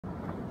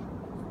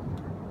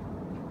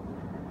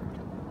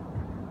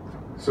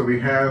So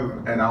we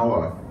have an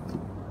hour.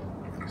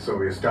 So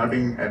we're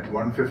starting at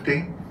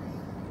 1:50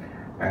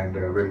 and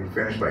we'll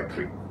finish by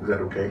 3. Is that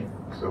okay?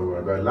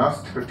 So the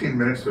last 15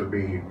 minutes will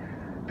be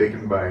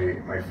taken by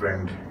my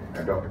friend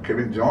Dr.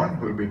 Kevin John,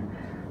 who will be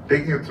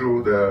taking you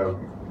through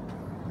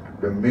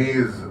the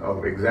maze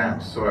of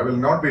exams. So I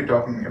will not be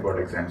talking about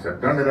exams.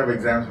 I've done enough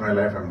exams in my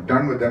life. I'm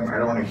done with them. I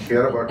don't want to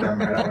hear about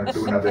them. I don't want to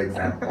do another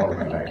exam all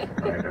my life.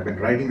 Right? I've been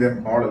writing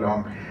them all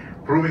along,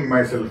 proving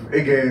myself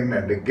again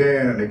and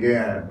again and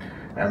again.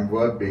 I'm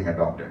worth being a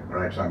doctor,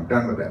 right? So I'm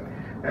done with that.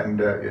 And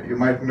you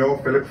might know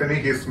Philip Finney.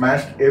 He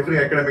smashed every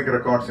academic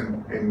records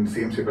in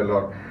CMC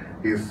Bellore.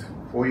 He's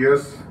 4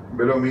 years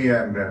below me,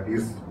 and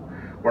he's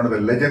one of the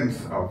legends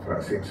of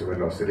CMC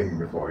Bellore sitting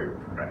before you,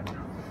 right?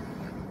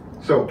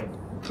 So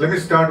let me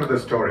start with a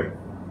story.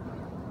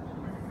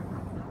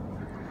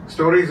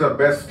 Stories are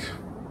best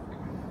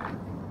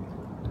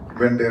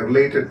when they're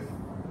related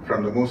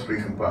from the most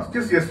recent past.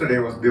 Just yesterday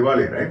was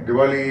Diwali, right?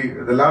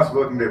 Diwali, the last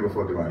working day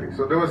before Diwali.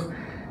 So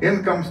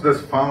in comes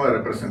this farmer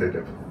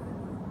representative.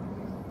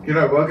 You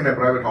know, I work in a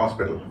private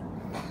hospital.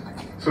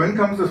 So in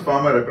comes this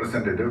farmer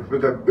representative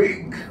with a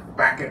big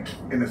packet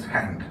in his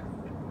hand.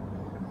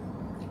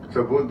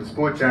 So this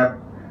poor chap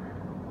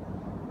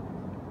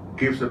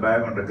keeps the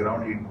bag on the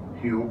ground.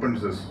 He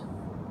opens this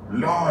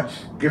large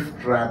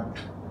gift-wrapped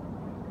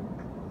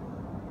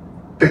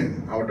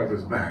thing out of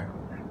his bag.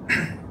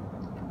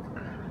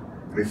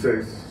 And he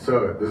says,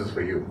 "Sir, this is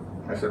for you."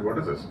 I said, "What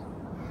is this?"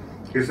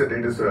 He said,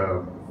 "It is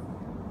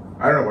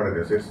I don't know what it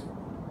is. It's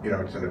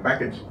in a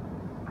package."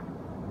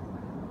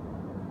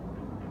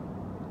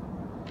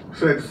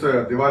 So it's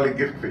a Diwali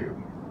gift for you.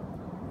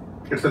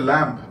 It's a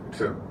lamp.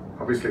 It's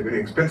obviously a very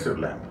expensive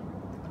lamp.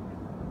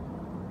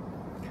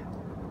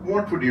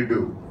 What would you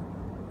do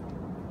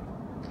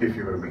if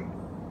you were me?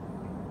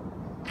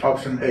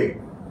 Option A.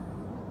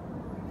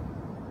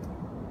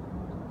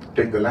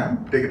 Take the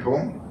lamp, take it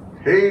home.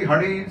 "Hey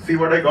honey, see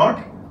what I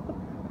got?"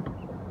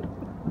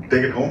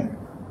 Take it home.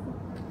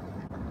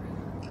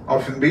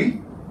 Option B.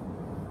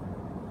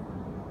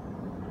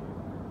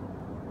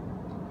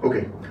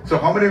 Okay, so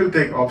how many will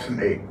take option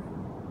A?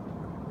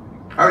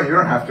 I mean, you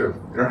don't have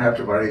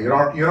to worry.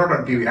 You're not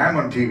on TV. I'm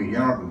on TV.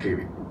 You're not on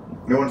TV.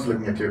 No one's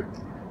looking at you.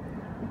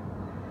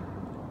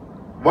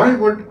 Why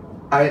would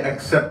I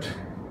accept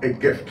a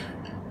gift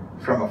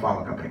from a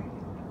pharma company?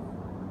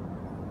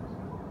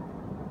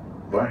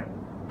 Why?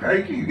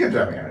 You can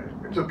tell me.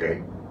 It's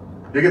okay.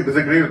 You can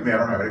disagree with me. I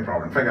don't have any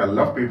problem. In fact, I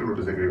love people who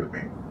disagree with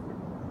me.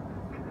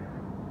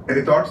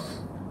 Any thoughts?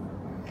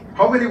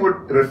 How many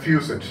would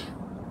refuse it?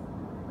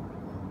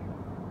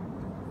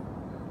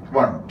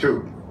 1, 2,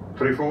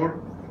 3, 4,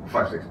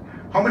 5, 6.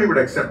 How many would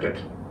accept it?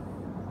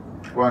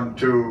 1,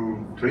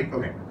 2, 3.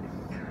 Okay.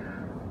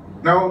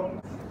 Now,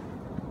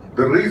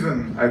 the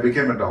reason I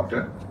became a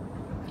doctor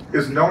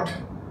is not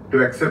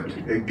to accept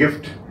a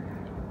gift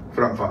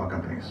from pharma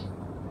companies.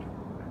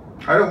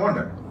 I don't want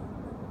them.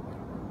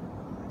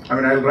 I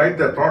mean, I'll write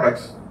their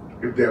products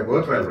if they are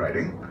worthwhile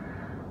writing,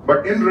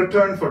 but in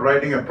return for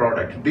writing a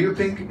product, do you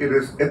think it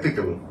is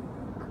ethical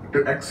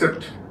to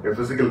accept a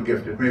physical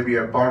gift? It may be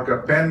a Parker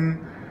pen.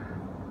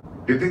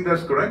 Do you think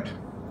that's correct?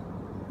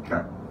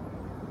 No.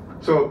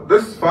 So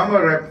this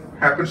farmer rep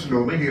happens to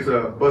know me. He's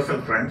a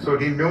personal friend, so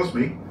he knows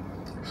me.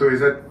 So he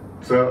said,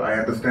 "Sir, I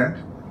understand.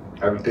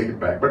 I will take it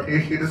back." But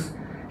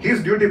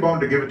he's duty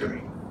bound to give it to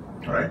me.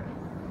 All right.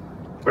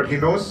 But he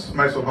knows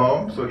my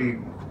swabhava, so he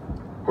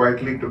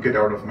quietly took it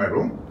out of my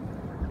room.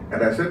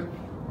 And I said,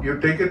 "You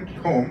take it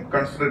home,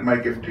 consider it my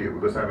gift to you,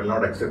 because I will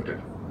not accept it."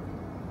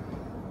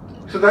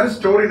 So that is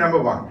story number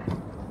 1.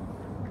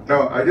 Now,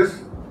 I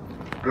just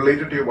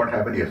related to you what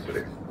happened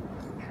yesterday.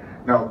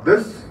 Now,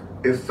 this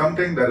is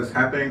something that is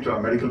happening to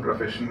our medical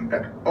profession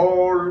at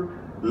all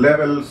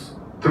levels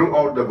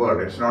throughout the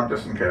world. It's not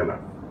just in Kerala.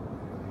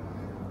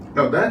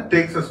 Now, that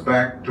takes us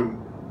back to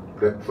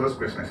the first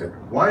question I said.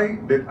 Why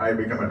did I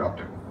become a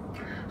doctor?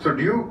 So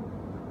do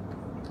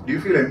you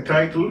feel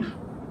entitled?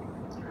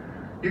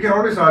 You can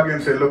always argue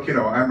and say, "Look,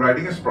 I'm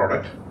writing his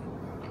product,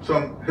 so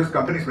his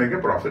company's making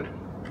a profit,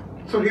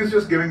 so he's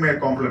just giving me a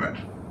compliment."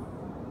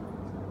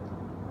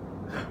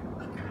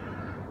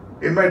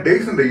 In my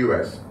days in the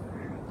US,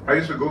 I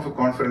used to go for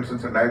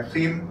conferences, and I've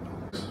seen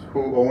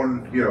who own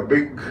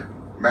big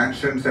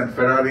mansions and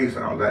Ferraris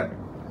and all that.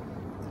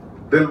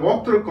 They'll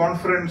walk through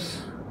conference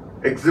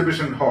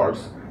exhibition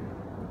halls,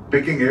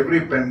 picking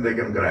every pen they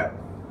can grab,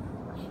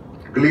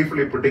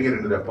 gleefully putting it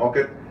into their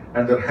pocket,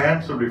 and their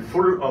hands will be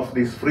full of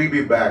these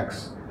freebie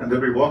bags, and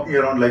they'll be walking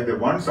around like they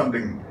won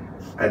something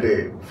at a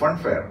fun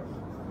fair.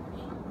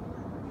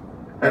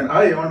 And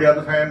I, on the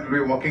other hand, will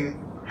be walking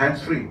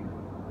hands-free.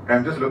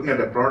 I'm just looking at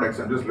the products,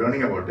 I'm just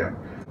learning about them.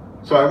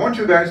 So I want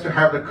you guys to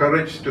have the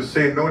courage to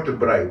say no to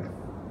bribe.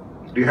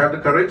 Do you have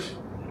the courage?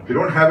 If you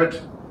don't have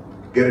it,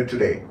 get it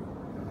today.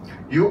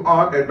 You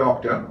are a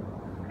doctor.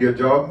 Your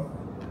job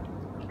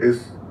is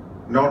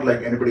not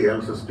like anybody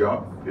else's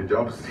job. Your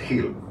job is to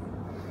heal.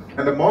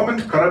 And the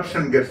moment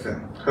corruption gets in,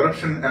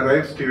 corruption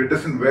arrives to you, it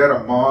doesn't wear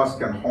a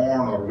mask and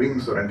horn or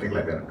wings or anything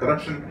like that.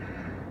 Corruption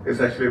is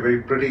actually a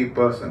very pretty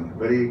person,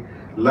 very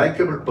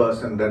likable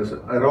person that is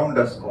around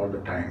us all the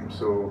time.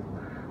 So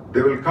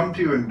they will come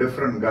to you in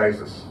different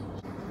guises.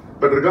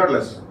 But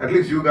regardless, at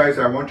least you guys,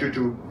 I want you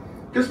to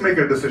just make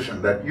a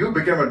decision that you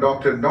become a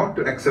doctor not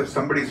to accept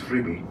somebody's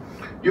freebie.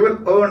 You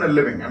will earn a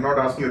living. I'm not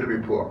asking you to be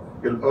poor.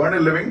 You'll earn a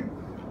living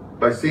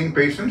by seeing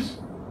patients,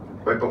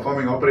 by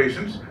performing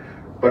operations,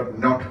 but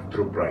not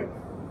through bribe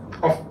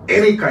of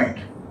any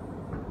kind.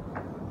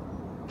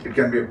 It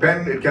can be a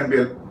pen, it can be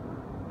a,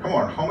 come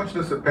on, how much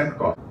does a pen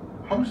cost?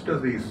 How much do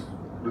these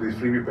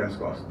freebie pens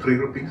cost? 3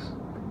 rupees?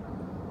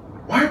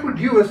 Why would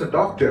you as a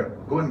doctor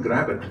go and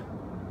grab it?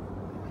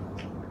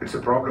 It's a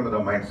problem with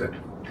our mindset.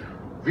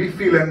 We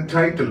feel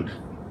entitled.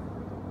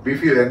 We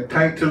feel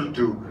entitled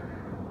to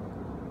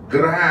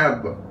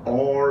grab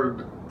all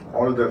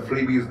the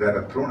freebies that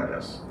are thrown at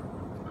us.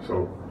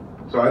 So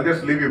I'll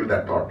just leave you with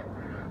that thought.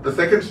 The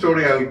second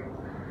story I'll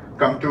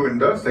come to in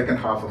the second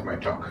half of my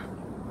talk.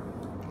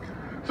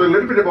 So a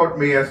little bit about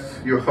me, as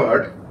you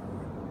heard.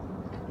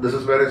 This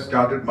is where I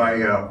started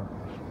my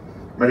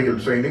medical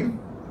training.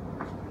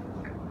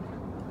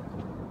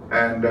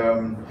 And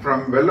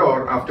from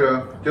Vellore,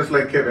 after, just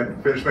like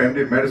Kevin, finished my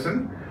MD in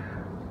medicine,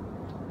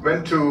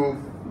 went to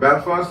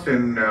Belfast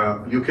in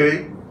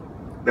UK,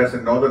 that's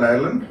in Northern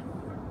Ireland.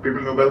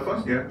 People know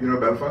Belfast? Yeah, you know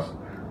Belfast?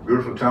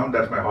 Beautiful town,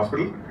 that's my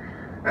hospital.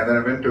 And then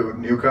I went to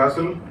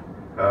Newcastle,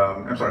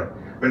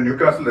 went to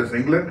Newcastle, that's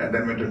England, and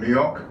then went to New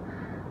York,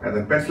 and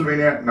then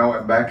Pennsylvania, now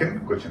I'm back in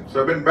Cochin.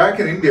 So I've been back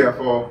in India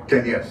for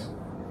 10 years.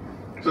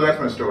 So that's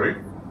my story.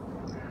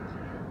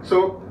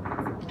 So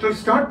let's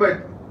start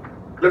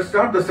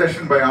the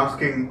session by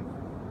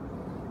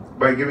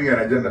giving an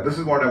agenda. This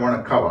is what I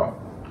want to cover.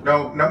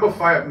 Now, number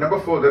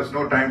 4, there's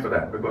no time for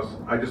that because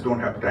I just don't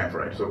have the time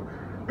for it. So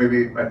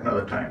maybe at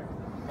another time.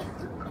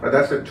 But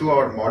that's a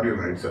 2-hour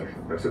module in itself.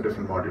 That's a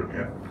different module,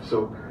 yeah.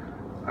 So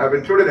I've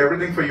included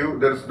everything for you.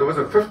 There was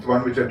a 5th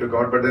one which I took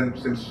out, but then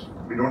since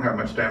we don't have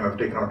much time, I've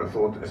taken out a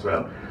 4th as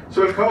well.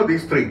 So we'll cover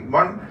these 3.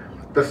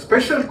 1, the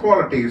special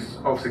qualities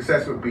of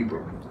successful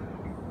people.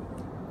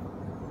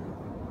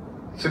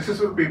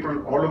 Successful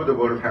people all over the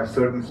world have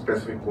certain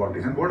specific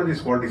qualities. And what are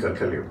these qualities? I'll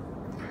tell you.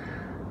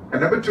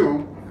 And number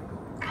 2,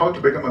 how to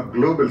become a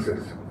global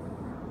citizen.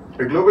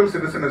 A global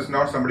citizen is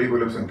not somebody who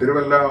lives in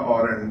Tiruvalla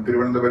or in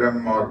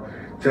Thiruvananthapuram or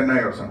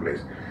Chennai or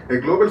someplace. A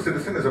global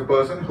citizen is a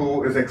person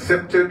who is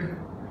accepted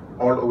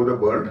all over the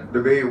world.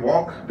 The way you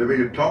walk, the way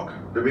you talk,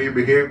 the way you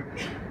behave,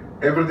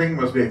 everything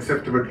must be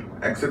acceptable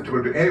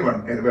to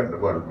anyone anywhere in the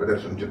world, whether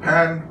it's in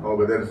Japan or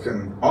whether it's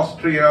in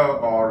Austria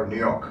or New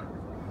York.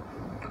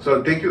 So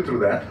I'll take you through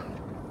that.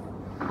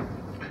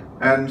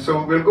 And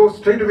so we'll go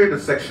straight away to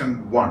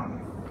section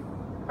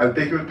 1. I'll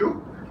take you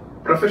to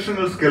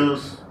professional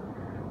skills,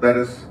 that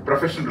is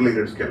profession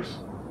related skills.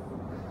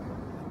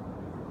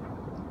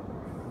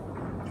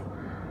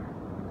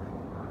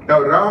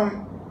 Now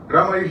Ram,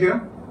 are you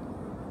here?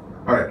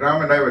 Alright,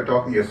 Ram and I were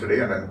talking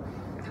yesterday, and then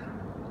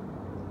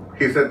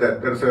he said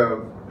that there's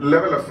a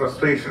level of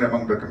frustration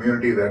among the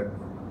community that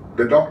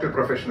the doctor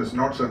profession is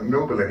not so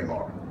noble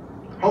anymore.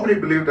 How many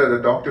believe that the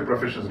doctor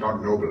profession is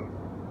not noble?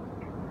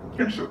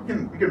 You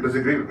can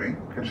disagree with me,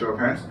 can show of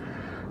hands.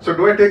 So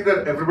do I take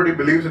that everybody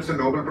believes it's a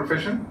noble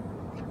profession?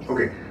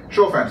 Okay,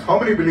 show of hands. How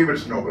many believe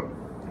it's noble?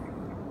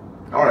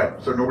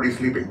 Alright, so nobody's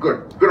sleeping.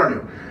 Good on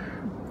you.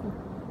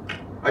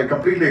 I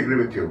completely agree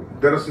with you.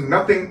 There is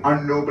nothing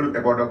unnoble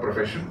about our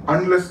profession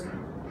unless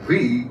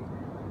we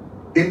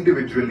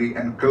individually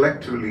and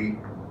collectively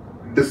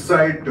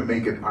decide to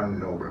make it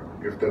unnoble,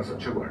 if there's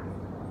such a word.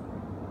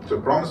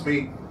 So promise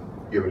me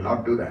you will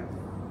not do that.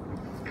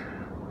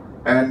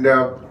 And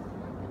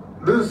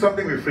this is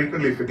something we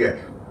frequently forget.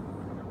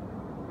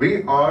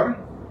 We are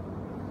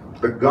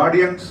the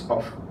guardians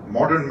of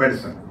modern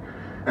medicine.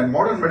 And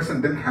modern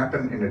medicine didn't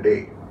happen in a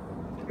day.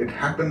 It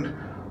happened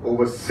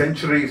over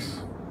centuries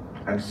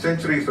and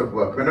centuries of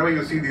work. Whenever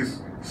you see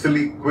these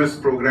silly quiz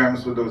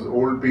programs with those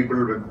old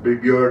people with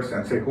big beards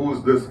and say,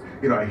 who's this?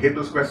 You know, I hate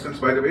those questions,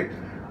 by the way,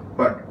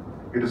 but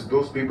it is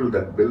those people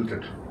that built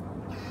it.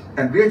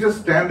 And we are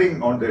just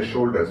standing on their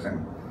shoulders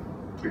and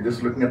we're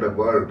just looking at the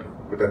world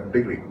with that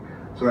degree.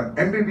 So an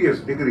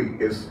MBBS degree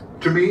is,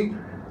 to me,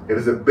 it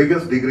is the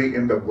biggest degree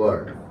in the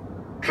world.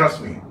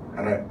 Trust me.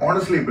 And I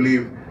honestly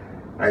believe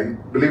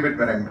it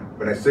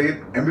when I say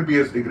it,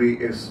 MBBS degree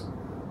is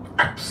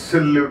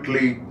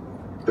absolutely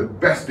the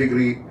best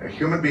degree a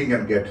human being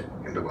can get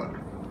in the world.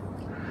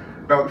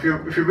 Now, if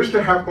you wish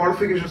to have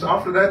qualifications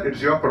after that,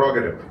 it's your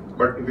prerogative.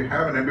 But if you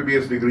have an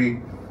MBBS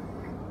degree,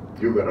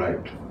 you've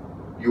arrived.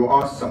 You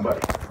are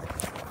somebody.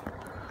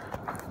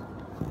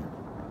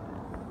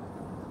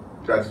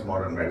 That's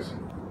modern medicine.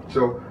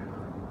 So,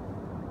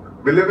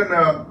 we live in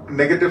a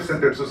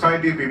negative-centered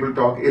society. People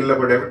talk ill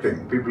about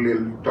everything. People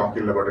talk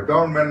ill about the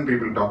government.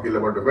 People talk ill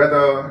about the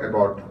weather,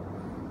 about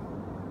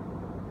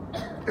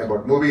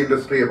movie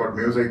industry, about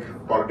music,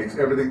 politics,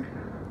 everything.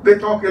 They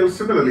talk ill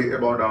similarly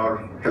about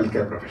our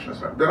healthcare profession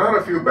as well. There are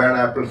a few bad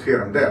apples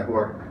here and there who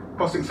are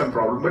causing some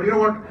problem. But you know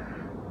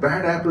what?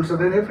 Bad apples are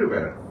there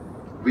everywhere.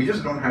 We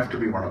just don't have to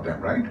be one of them,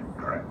 right?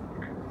 All right.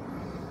 Okay.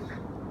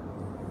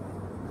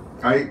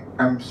 I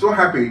am so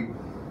happy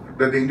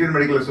that the Indian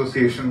Medical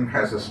Association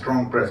has a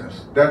strong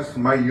presence. That's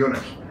my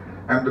unit.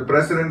 I'm the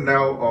president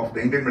now of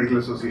the Indian Medical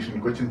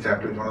Association Cochin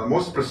chapter, which is one of the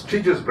most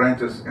prestigious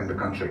branches in the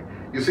country.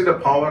 You see the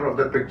power of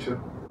that picture?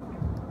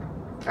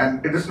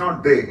 And it is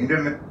not they,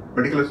 Indian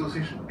Medical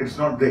Association, it's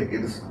not they,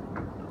 it is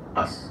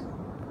us.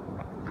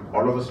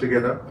 All of us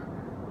together,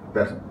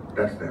 that's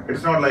them.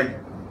 It's not like,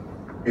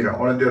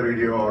 All India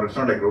Radio, or it's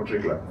not like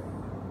Rotary Club.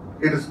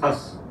 It is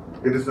us.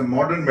 It is the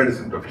modern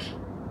medicine profession.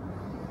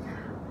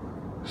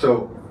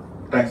 So,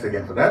 thanks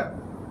again for that.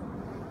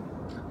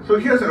 So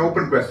here's an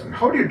open question.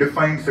 How do you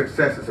define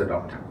success as a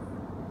doctor?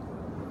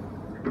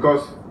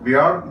 Because we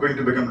are going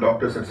to become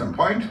doctors at some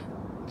point.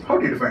 How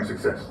do you define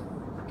success?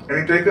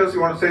 Any takers,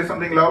 you want to say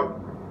something loud?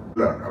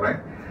 Learn, all right?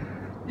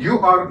 You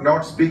are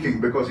not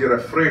speaking because you're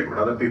afraid what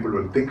other people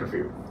will think of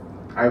you.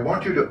 I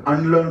want you to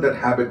unlearn that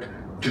habit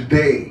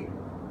today,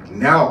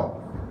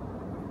 now.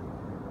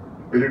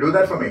 Will you do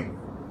that for me?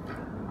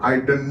 I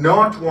do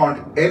not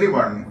want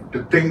anyone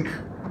to think,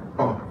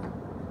 oh,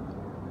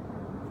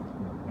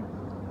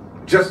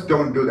 just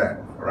don't do that,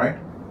 all right?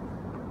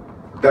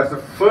 That's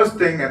the first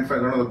thing and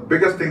one of the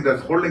biggest things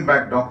that's holding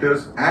back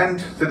doctors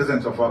and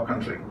citizens of our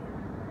country.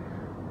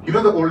 You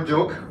know the old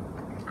joke?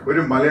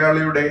 Oru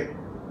Malayaliyude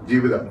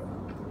Jeevitham.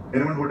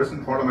 Anyone who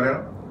doesn't follow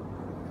Malayalam?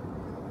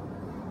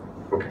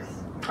 Okay,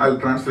 I'll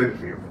translate it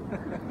for you.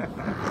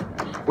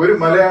 Oru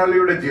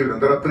Malayaliyude Jeevitham.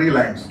 There are 3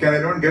 lines. Can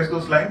anyone guess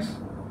those lines?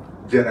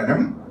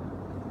 Jananam,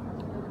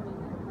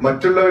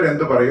 Mattullavar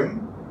endu parayum,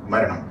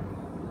 Maranam.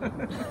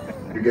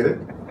 You get it?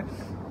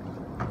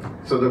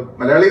 So the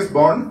Malayali is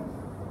born.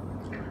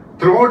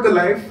 Throughout the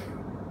life,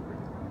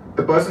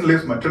 the person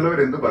lives Mattullavar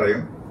endu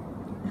parayum,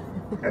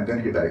 and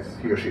then he dies,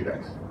 he or she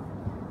dies.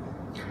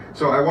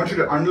 So I want you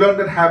to unlearn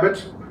that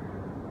habit.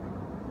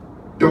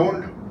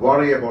 Don't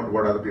worry about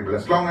what other people,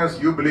 as long as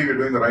you believe you're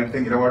doing the right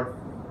thing, you know what?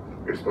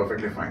 It's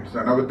perfectly fine.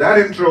 So now with that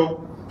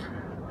intro,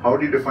 how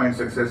do you define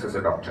success as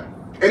a doctor?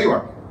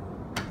 Anyone?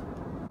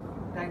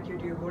 Thank you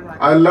to you wholeheartedly.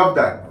 I love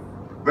that.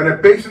 When a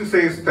patient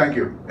says thank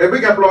you. A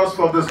big applause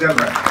for this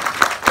gentleman.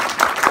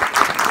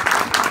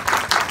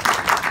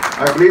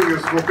 I believe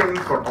you've spoken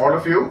for all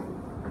of you.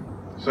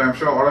 So I'm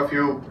sure all of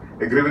you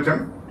agree with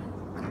him.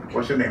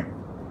 What's your name?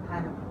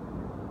 Hano,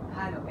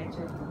 Hano.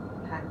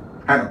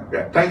 Hano,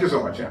 yeah. Thank you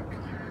so much, yeah.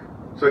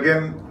 So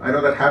again, I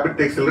know that habit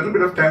takes a little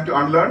bit of time to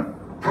unlearn.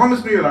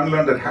 Promise me you'll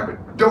unlearn that habit.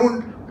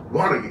 Don't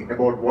worry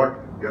about what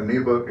your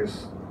neighbor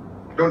is.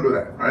 Don't do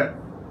that, right?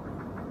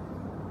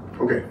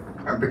 Okay,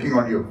 I'm picking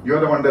on you.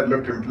 You're the one that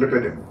looked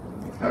at him.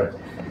 All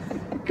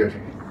right, good.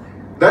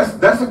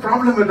 That's the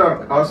problem with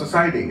our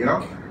society,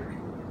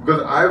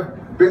 because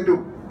I've been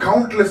to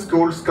countless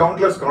schools,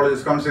 countless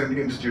colleges, countless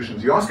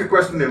institutions. You ask a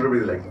question,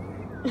 everybody's like,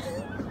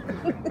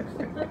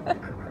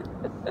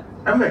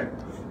 I'm like,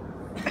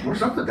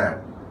 what's up with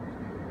that?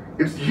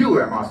 It's you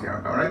I'm asking,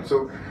 all right?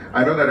 So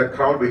I know that a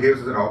crowd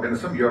behaves as an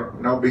organism. You're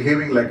now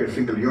behaving like a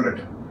single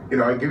unit.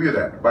 I give you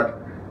that, but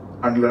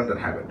unlearn that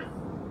habit.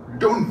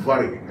 Don't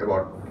worry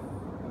about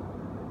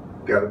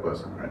the other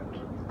person, right?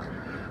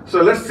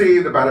 So let's see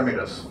the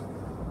parameters.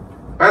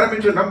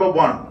 Parameter number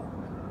 1.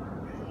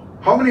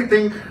 How many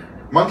think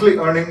monthly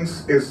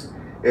earnings is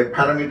a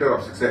parameter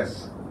of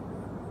success?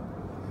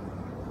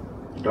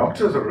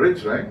 Doctors are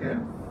rich, right? Yeah.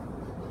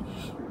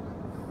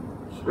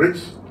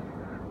 Rich.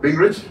 Being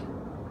rich.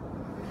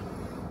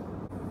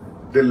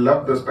 They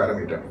love this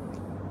parameter.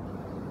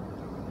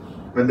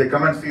 When they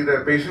come and see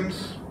their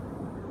patients,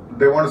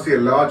 they want to see a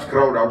large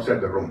crowd outside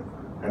the room.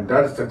 And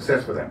that is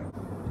success for them.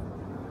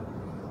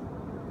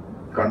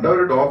 കണ്ട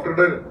ഒരു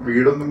ഡോക്ടറുടെ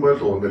വീടൊന്നും പോലെ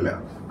തോന്നില്ല.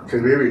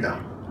 ചെറിയ വീടാ.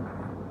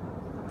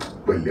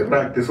 വലിയ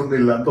practice ഒന്നും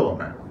ഇല്ലാന്ന്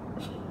തോന്നാ.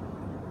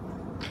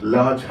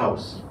 Large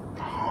house.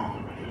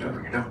 വലിയ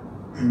വീടാ.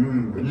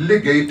 വലിയ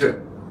gate.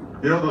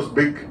 Those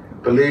big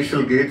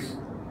palatial gates.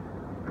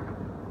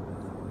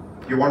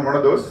 You want one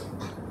of those?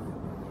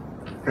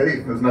 Hey,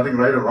 there's nothing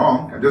right or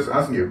wrong. I'm just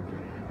asking you.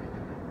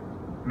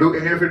 Do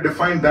any of you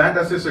define that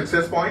as a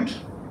success point?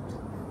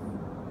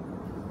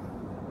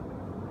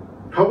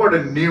 How about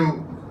a new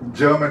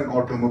German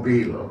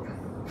automobile?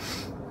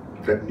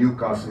 That new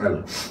car smell.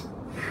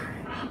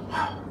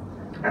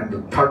 And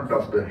the thud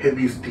of the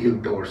heavy steel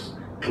doors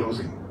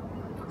closing.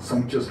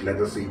 Sumptuous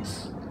leather seats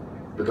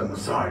with a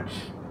massage.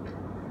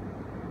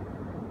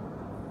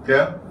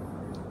 Yeah?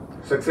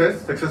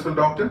 Success? Successful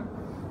doctor?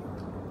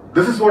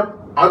 This is what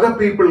other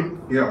people,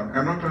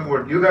 I'm not talking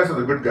about, you guys are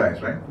the good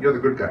guys, right? You're the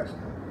good guys.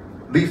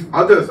 These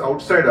others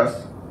outside us,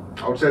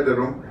 outside the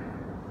room,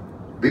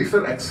 these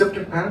are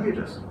accepted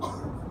parameters.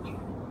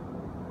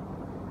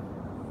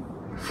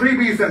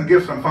 Freebies and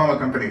gifts from pharma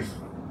companies.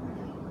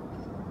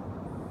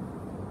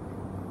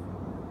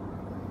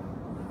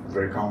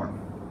 Very common.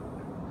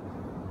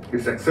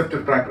 It's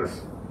accepted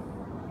practice.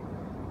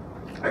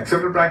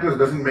 Accepted practice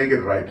doesn't make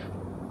it right.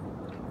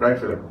 Right,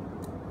 Philip?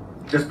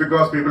 Just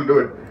because people do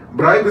it.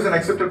 Bribe is an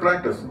accepted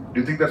practice. Do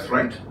you think that's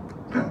right?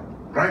 No.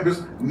 Bribe is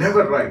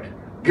never right.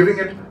 Giving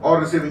it or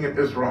receiving it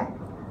is wrong.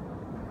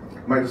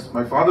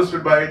 My father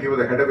stood by it. He was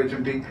the head of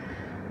HMT.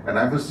 And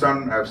I'm his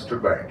son. I've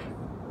stood by it.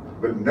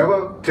 will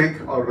never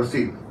take or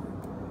receive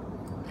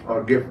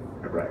or give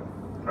a bribe,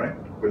 right?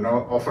 Will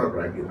never offer a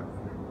bribe either.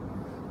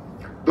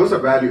 Those are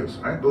values,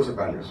 right? Those are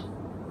values.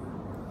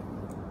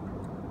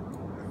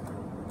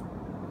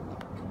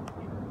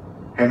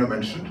 Henno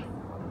mentioned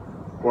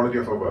quality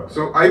of our work.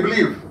 So I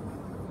believe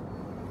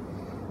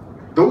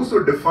those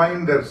who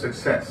define their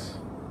success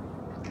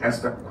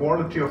as the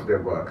quality of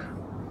their work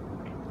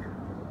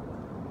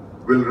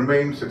will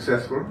remain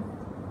successful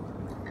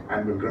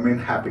and will remain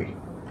happy.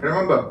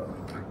 Remember,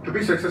 to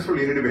be successful,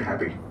 you need to be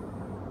happy,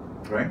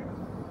 right?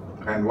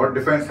 And what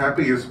defines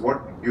happy is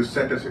what you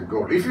set as your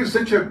goal. If you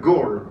set your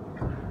goal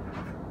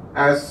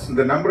as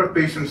the number of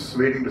patients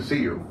waiting to see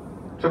you,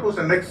 suppose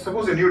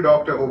a new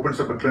doctor opens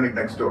up a clinic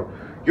next door,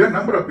 your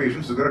number of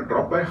patients is going to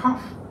drop by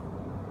half.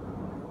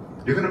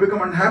 You're going to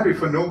become unhappy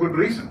for no good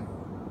reason.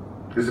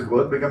 Is it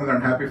worth becoming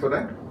unhappy for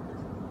that?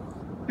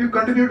 You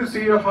continue to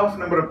see your half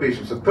number of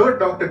patients. A third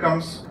doctor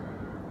comes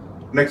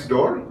next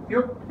door,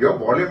 your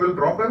volume will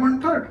drop by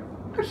 1/3.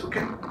 That's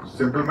okay.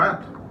 Simple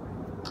math.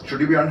 Should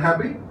you be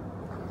unhappy?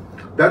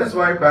 That is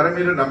why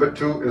parameter number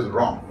 2 is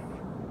wrong.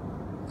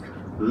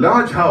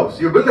 Large house.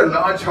 You build a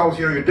large house,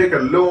 you take a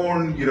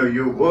loan,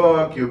 you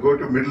work, you go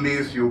to Middle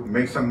East, you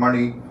make some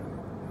money.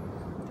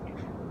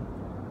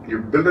 You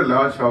build a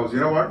large house. You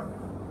know what?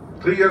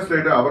 3 years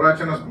later,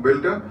 Avarachan has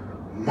built a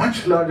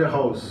much larger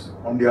house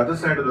on the other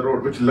side of the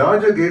road, which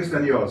larger gates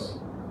than yours.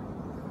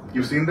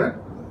 You've seen that?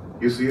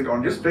 You see it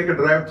on, just take a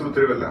drive through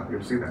Trivella,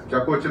 you'll see that.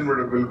 Chakochan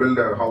will build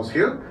a house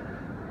here.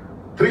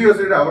 3 years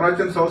later,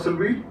 Avarachan's house will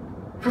be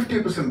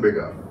 50%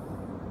 bigger.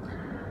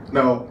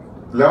 Now,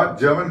 large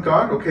German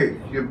car, okay,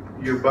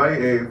 you buy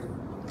a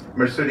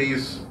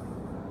Mercedes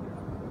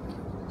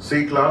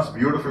C-Class,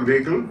 beautiful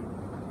vehicle.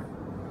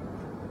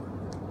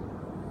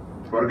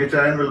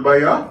 Vargichayan will buy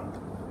a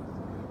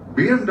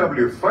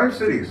BMW 5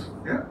 Series,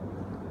 yeah.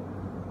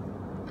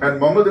 And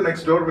Mohammed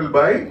next door will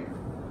buy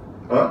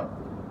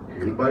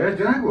he'll buy a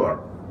Jaguar.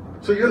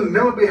 So you'll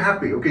never be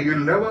happy, okay?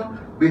 You'll never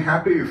be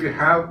happy if you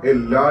have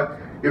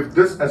if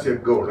this as your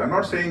goal. I'm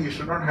not saying you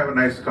should not have a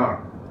nice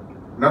car.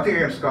 Nothing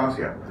against cars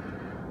here.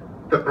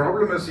 The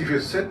problem is if you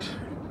set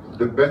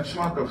the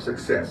benchmark of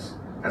success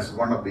as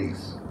one of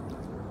these,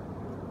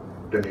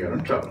 then you're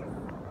in trouble.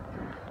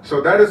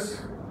 So that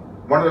is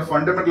one of the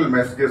fundamental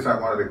messages I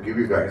wanted to give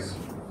you guys.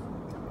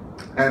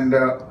 And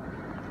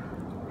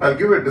I'll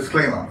give a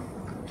disclaimer.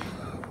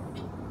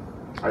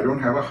 I don't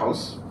have a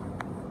house.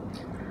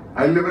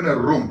 I live in a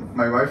room.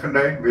 My wife and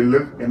I, we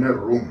live in a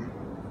room.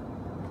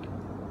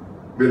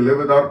 We live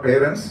with our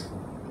parents,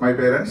 my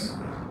parents,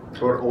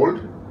 who are old.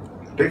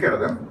 Take care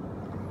of them.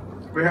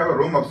 We have a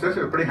room upstairs.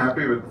 We're pretty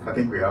happy with, I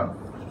think we are.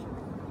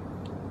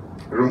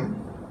 Room.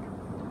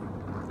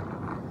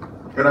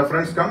 When our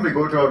friends come, we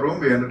go to our room,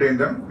 we entertain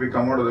them, we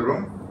come out of the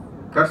room.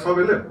 That's how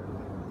we live.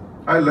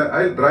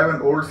 I'll drive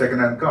an old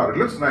second-hand car. It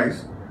looks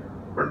nice,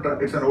 but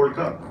it's an old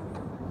car.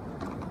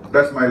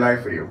 That's my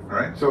life for you,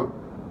 right? So,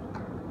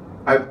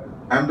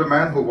 I'm the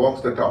man who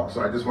walks the talk,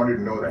 so I just want you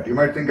to know that. You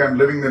might think I'm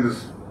living in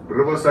this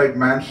riverside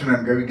mansion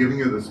and giving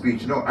you the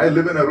speech. No, I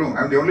live in a room.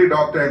 I'm the only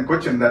doctor in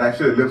Cochin that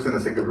actually lives in a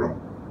single room.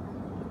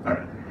 All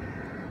right.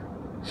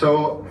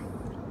 So,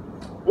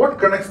 what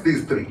connects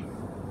these three?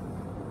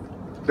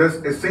 There's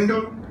a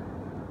single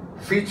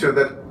feature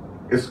that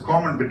is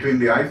common between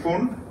the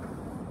iPhone,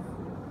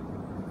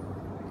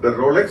 the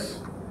Rolex,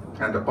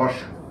 and the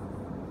Porsche.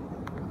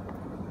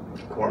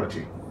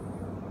 Quality.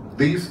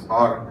 These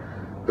are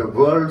the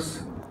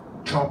world's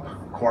top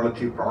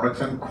quality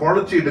products, and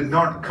quality did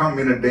not come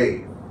in a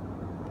day.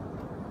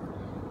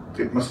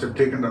 It must have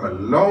taken them a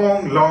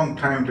long, long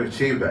time to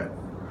achieve that.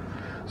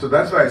 So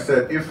that's why I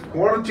said, if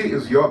quality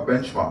is your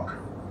benchmark,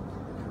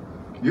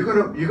 you're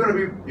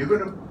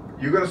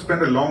gonna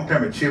spend a long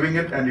time achieving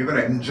it, and you're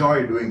gonna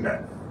enjoy doing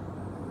that.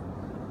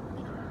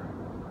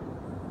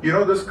 You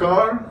know this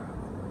car?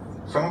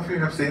 Some of you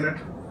have seen it.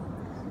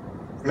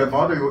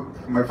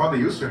 My father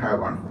used to have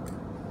one.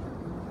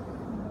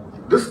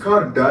 This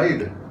car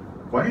died.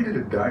 Why did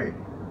it die?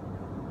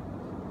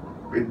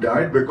 It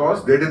died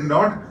because they did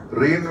not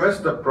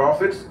reinvest the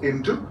profits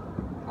into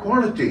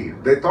quality.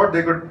 They thought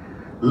they could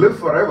live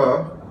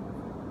forever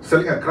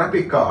selling a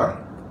crappy car,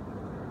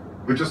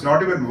 which is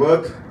not even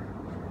worth,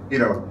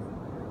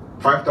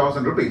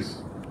 5,000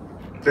 rupees.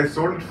 They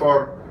sold it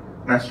for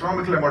an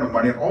astronomical amount of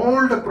money, and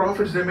all the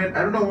profits they made,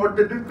 I don't know what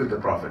they did with the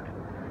profit.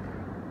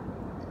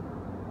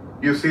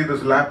 You see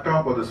this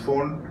laptop or this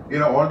phone,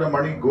 all the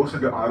money goes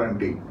into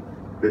R&D.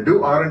 They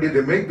do R&D,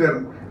 they make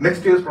their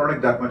next year's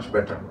product that much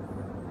better.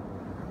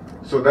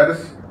 So that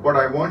is what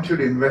I want you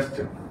to invest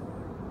in.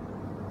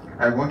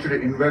 I want you to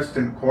invest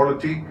in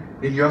quality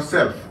in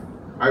yourself.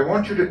 I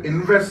want you to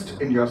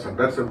invest in yourself.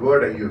 That's a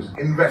word I use,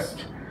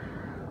 invest.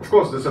 Of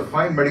course, this is a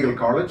fine medical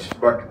college,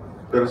 but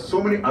there are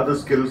so many other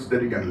skills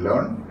that you can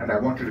learn, and I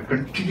want you to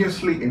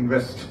continuously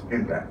invest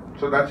in that.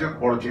 So that's your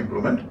quality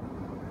improvement.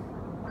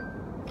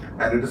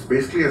 And it is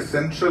basically a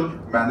central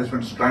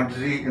management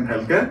strategy in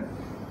healthcare.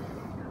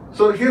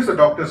 So here's the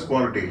doctor's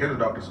quality. Here's the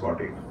doctor's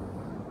quality.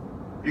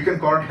 You can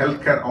call it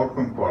healthcare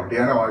outcome quality.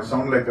 I know I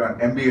sound like an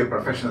MBA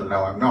professional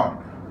now, I'm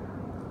not.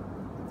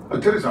 I'll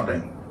tell you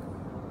something.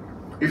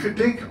 If you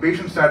take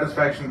patient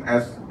satisfaction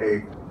as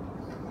a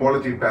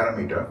quality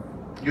parameter,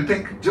 you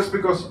think just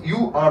because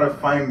you are a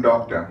fine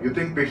doctor, you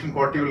think patient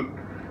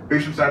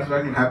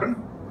satisfaction will happen?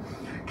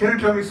 Can you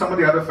tell me some of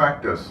the other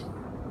factors?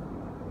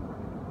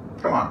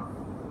 Come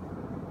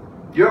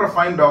on. You're a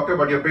fine doctor,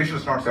 but your patient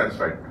is not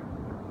satisfied.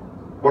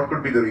 What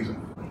could be the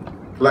reason?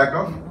 Lack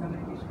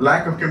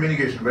of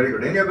communication. Very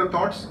good. Any other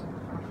thoughts?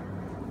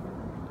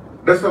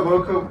 Does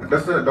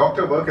the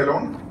doctor work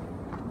alone?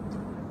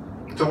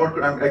 So what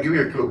could I give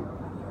you a clue?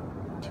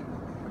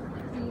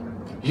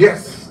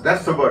 Yes,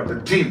 that's the word,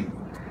 the team.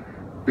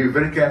 Be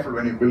very careful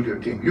when you build your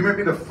team. You may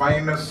be the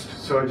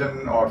finest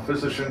surgeon or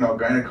physician or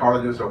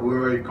gynecologist or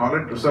whoever you call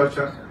it,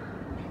 researcher.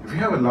 If you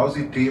have a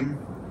lousy team,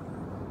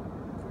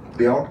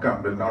 the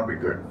outcome will not be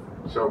good.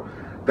 So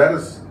that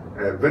is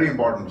a very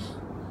important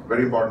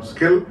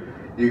skill.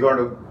 You got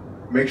to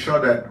make sure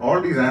that all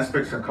these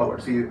aspects are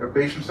covered. See, a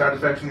patient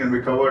satisfaction can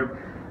be covered,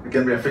 it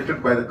can be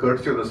affected by the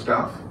courtesy of the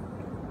staff,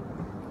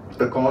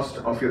 the cost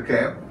of your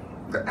care,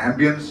 the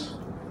ambience,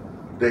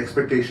 the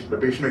expectation. The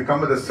patient may come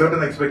with a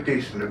certain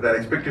expectation. If that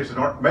expectation is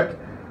not met,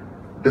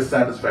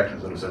 dissatisfaction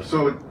is the result.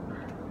 So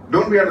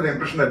don't be under the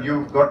impression that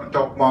you've got the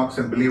top marks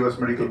in Believers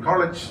Medical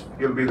College,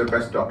 you'll be the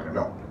best doctor.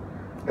 No.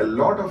 A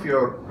lot of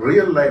your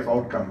real life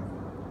outcome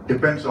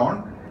depends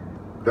on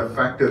the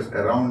factors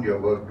around your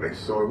workplace.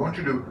 So I want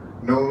you to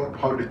know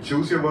how to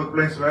choose your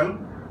workplace well.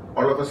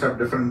 All of us have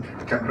different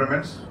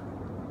temperaments.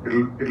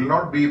 It'll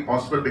not be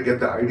possible to get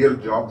the ideal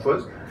job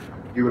first.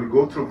 You will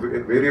go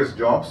through various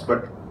jobs,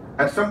 but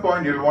at some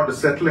point you'll want to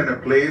settle in a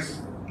place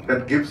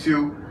that gives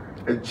you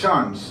a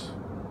chance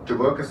to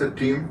work as a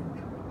team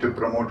to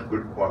promote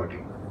good quality.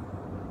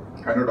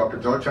 I know Dr.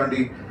 George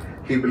Chandy,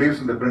 he believes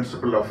in the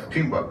principle of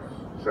teamwork.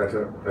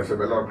 So that's a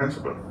well-known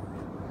principle.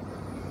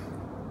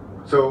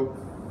 So,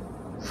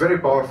 very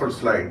powerful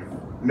slide.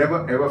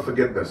 Never ever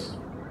forget this.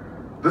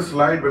 This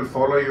slide will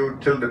follow you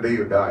till the day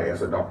you die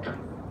as a doctor.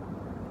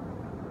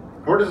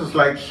 What does the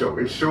slide show?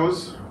 It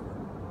shows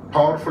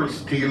powerful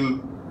steel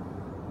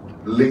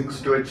links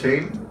to a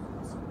chain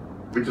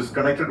which is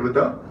connected with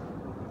a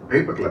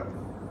paperclip.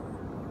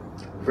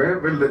 Where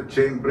will the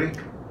chain break?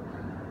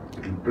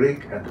 It will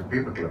break at the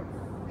paperclip.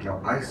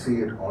 Now I see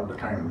it all the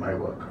time in my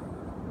work.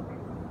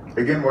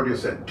 Again, what you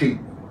said,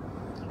 team.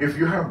 If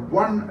you have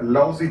one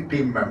lousy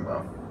team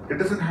member, it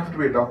doesn't have to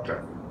be a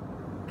doctor.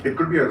 It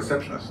could be a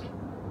receptionist.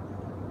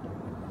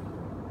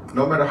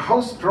 No matter how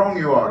strong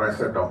you are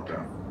as a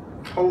doctor,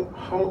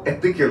 how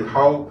ethical,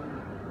 how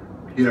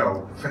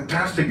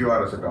fantastic you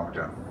are as a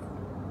doctor,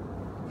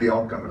 the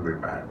outcome will be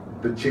bad.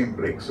 The chain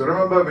breaks. So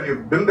remember, when you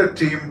build a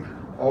team,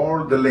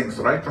 all the links,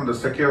 right from the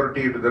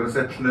security to the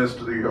receptionist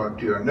to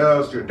your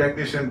nurse, to your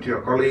technician, to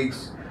your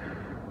colleagues,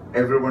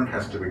 everyone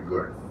has to be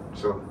good.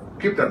 So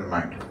keep that in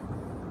mind.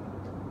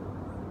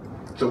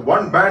 So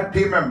one bad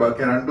team member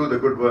can undo the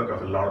good work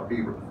of a lot of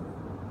people.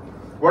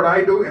 What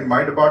I do in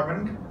my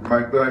department,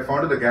 where I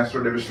founded the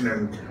gastro division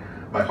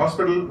in my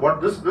hospital,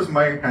 this is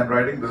my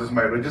handwriting, this is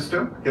my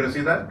register. Can you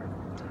see that?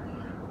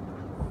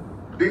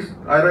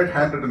 I write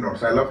handwritten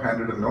notes. I love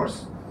handwritten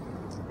notes.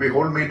 We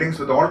hold meetings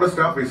with all the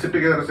staff. We sit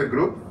together as a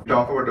group,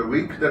 talk about the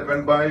week that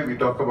went by. We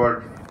talk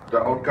about the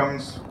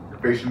outcomes. The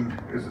patient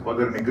are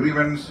there any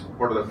grievance?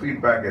 What are the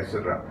feedback,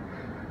 etc.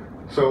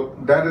 So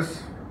that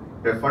is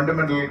a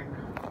fundamental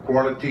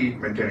quality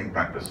maintaining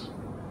practice.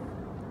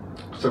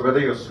 So whether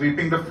you're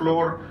sweeping the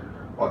floor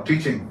or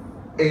teaching,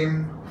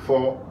 aim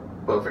for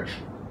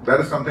perfection. That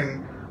is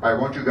something I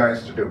want you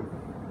guys to do.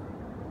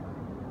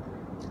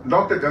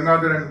 Dr.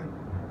 Gangadharan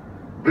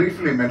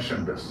briefly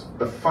mentioned this,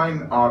 the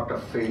fine art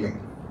of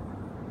failing.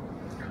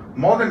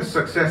 More than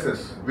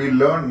successes, we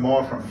learn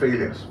more from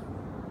failures.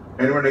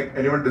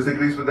 Anyone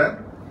disagrees with that?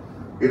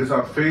 It is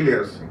our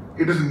failures.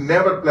 It is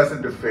never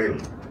pleasant to fail.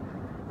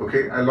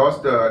 Okay, I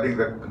lost I think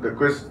the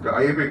quiz, the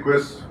IAP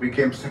quiz, we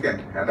came second,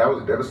 and I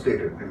was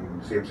devastated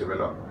in CMC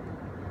Vellore.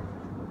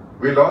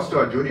 We lost to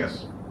our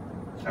juniors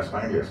as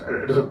finalists.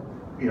 It is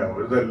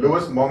the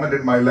lowest moment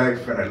in my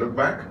life when I look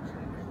back,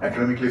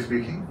 academically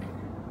speaking.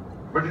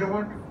 But you know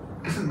what?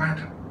 It doesn't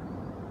matter.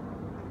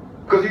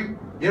 Because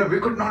we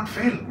could not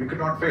fail. We could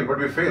not fail, but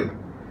we failed.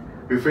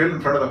 We failed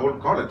in front of the whole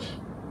college.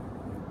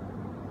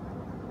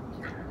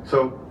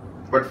 So,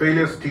 but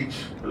failures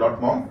teach a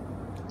lot more.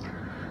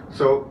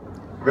 So,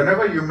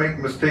 whenever you make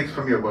mistakes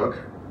from your work,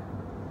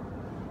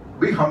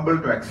 be humble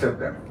to accept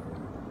them.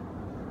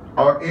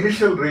 Our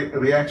initial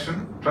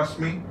reaction, trust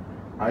me,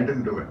 I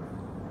didn't do it.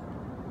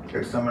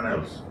 It's someone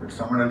else. It's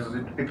someone else.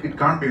 It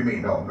can't be me.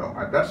 No,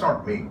 that's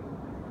not me.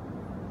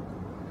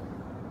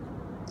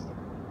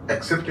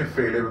 Accept your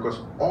failure, because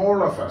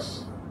all of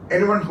us,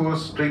 anyone who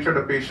has treated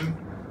a patient,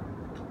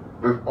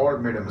 we've all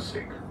made a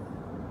mistake.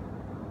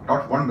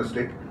 Not one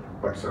mistake,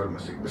 but several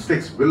mistakes.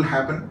 Mistakes will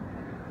happen,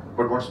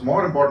 but what's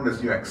more important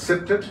is you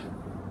accept it,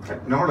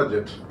 acknowledge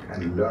it,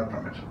 and learn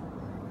from it.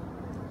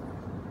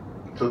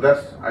 So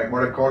that's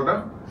what I call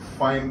the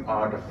fine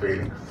art of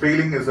failing.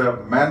 Failing is a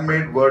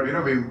man-made word. You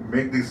know, we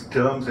make these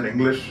terms in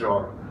English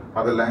or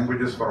other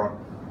languages for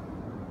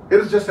it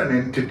is just an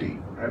entity.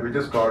 Right? We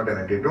just call it an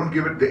entity. Don't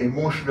give it the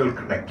emotional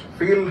connect.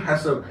 Fail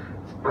has a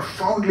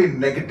profoundly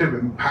negative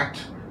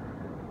impact,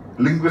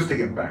 linguistic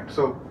impact.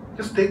 So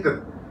just take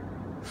the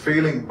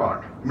failing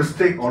part.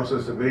 Mistake also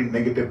is a very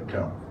negative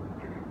term.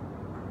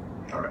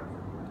 All right.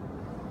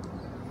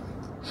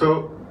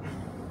 So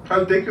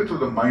I'll take you through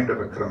the mind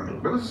of a criminal.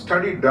 There was a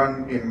study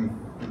done in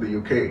the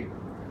UK,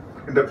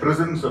 in the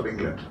prisons of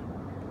England.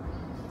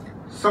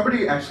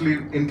 Somebody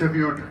actually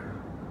interviewed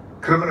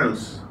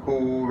criminals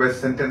who were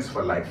sentenced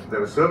for life. They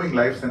were serving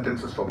life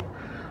sentences for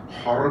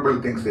horrible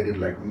things they did,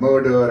 like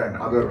murder and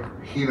other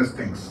heinous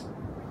things.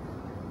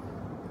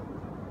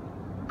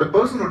 The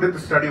person who did the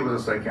study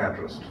was a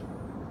psychiatrist.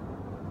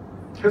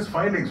 His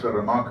findings were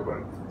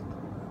remarkable.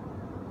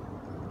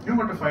 You know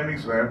what the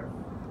findings were?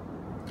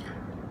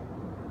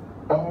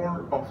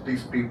 All of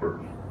these people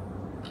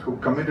who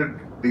committed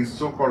these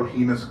so-called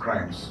heinous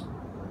crimes,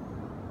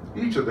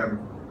 each of them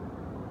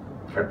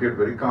appeared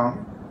very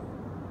calm,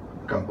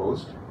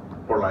 composed,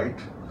 polite,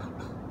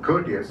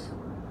 courteous,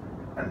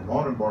 and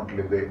more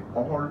importantly, they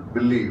all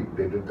believed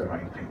they did the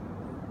right thing.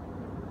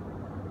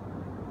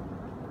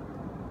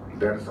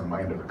 That is the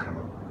mind of a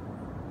criminal.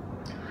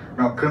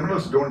 Now,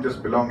 criminals don't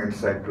just belong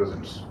inside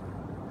prisons.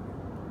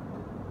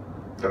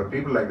 There are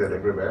people like that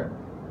everywhere.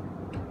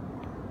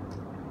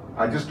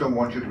 I just don't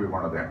want you to be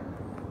one of them.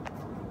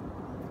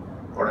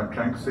 What I'm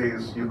trying to say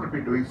is, you could be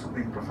doing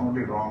something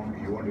profoundly wrong,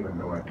 you won't even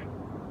know it.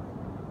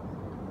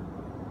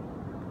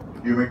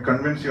 You may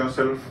convince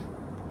yourself,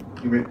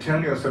 you may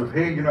tell yourself,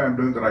 hey, you know, I'm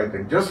doing the right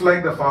thing. Just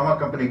like the pharma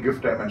company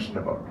gift I mentioned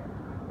about.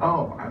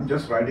 Oh, I'm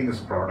just writing his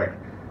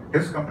product.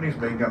 His company is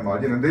making a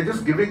margin and they're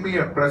just giving me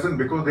a present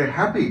because they're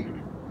happy.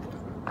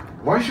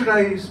 Why should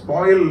I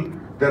spoil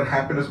their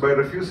happiness by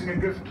refusing a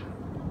gift?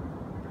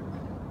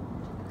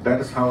 That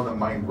is how the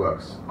mind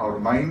works. Our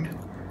mind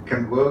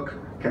can work,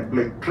 can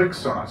play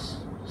tricks on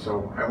us.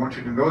 So I want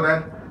you to know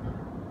that.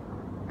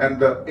 And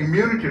the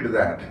immunity to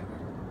that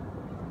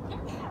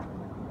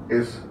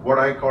is what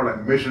I call a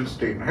mission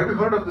statement. Have you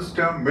heard of this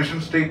term,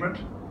 mission statement?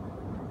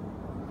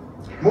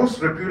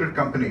 Most reputed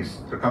companies,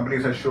 the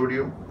companies I showed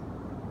you,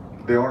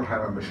 they all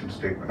have a mission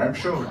statement. I'm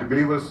sure the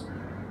Believers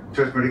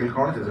Church Medical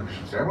College has a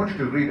mission statement. I want you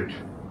to read it.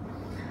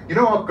 You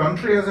know, our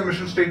country has a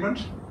mission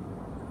statement.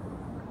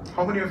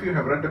 How many of you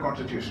have read the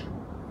Constitution?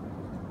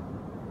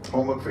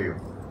 Homework for you.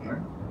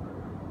 Right?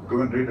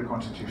 Go and read the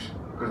Constitution.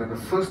 Because that's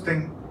the first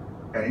thing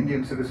an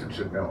Indian citizen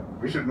should know.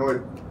 We should know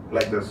it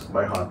like this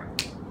by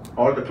heart.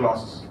 All the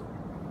clauses.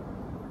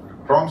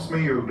 Promise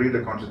me you will read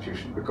the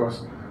Constitution,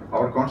 because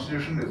our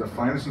Constitution is the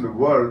finest in the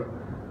world,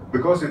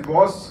 because it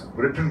was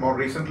written more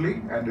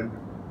recently and it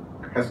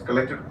has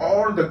collected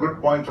all the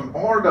good points from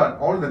all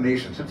the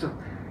nations.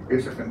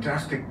 It's a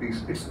fantastic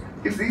piece. It's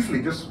easily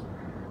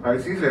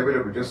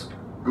available. Just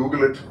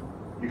Google it.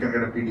 You can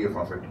get a PDF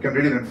of it. You can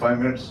read it in 5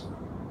 minutes.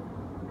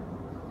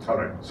 All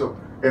right. So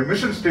a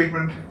mission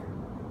statement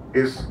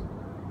is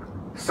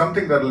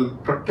something that will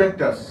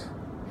protect us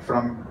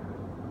from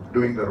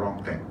doing the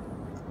wrong thing.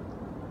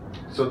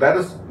 So that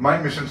is my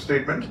mission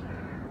statement.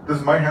 This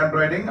is my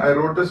handwriting. I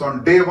wrote this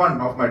on day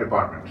 1 of my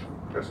department.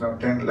 That's now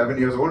 10, 11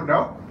 years old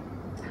now.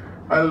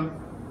 I'll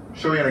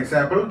show you an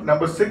example.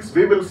 Number 6,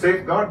 we will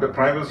safeguard the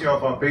privacy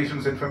of our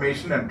patients'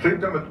 information and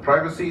treat them with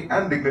privacy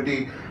and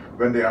dignity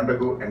when they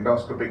undergo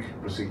endoscopic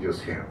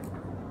procedures here.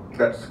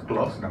 That's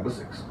clause number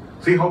 6.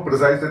 See how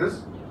precise it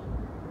is?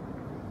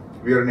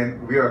 We are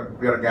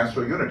a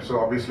gastro unit, so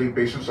obviously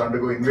patients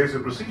undergo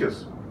invasive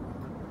procedures.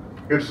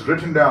 It's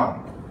written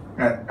down,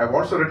 and I've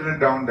also written it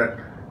down that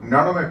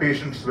none of my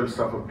patients will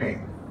suffer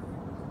pain.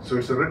 So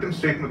it's a written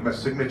statement with my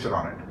signature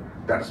on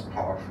it. That is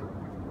powerful.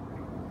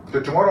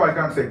 So tomorrow I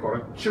can't say, no.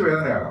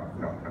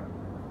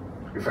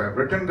 If I have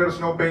written there is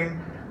no pain,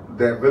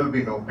 there will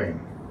be no pain.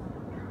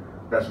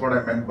 That's what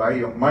I meant by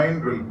your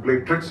mind will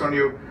play tricks on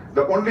you.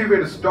 The only way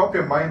to stop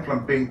your mind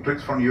from playing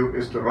tricks on you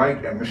is to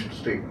write a mission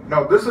statement.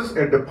 Now this is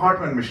a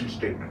department mission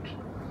statement.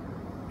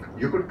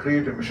 You could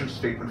create a mission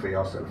statement for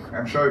yourself.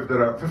 I'm sure if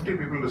there are 50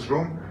 people in this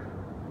room,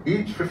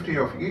 each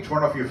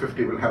one of you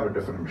 50 will have a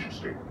different mission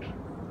statement.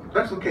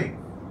 That's okay.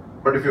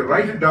 But if you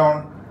write it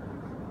down,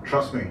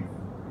 trust me,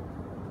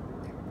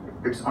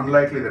 it's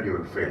unlikely that you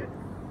will fail.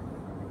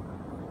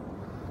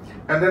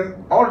 And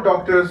then all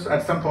doctors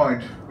at some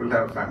point will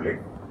have a family.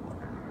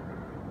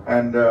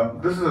 And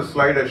this is a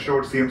slide I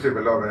showed CMC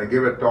Vellore when I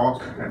gave a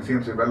talk at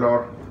CMC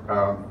Vellore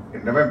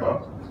in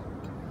November.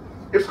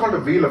 It's called the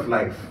Wheel of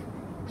Life.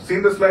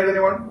 Seen the slide,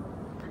 anyone?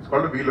 It's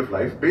called the Wheel of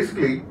Life.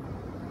 Basically,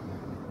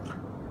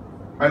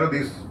 I know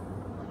these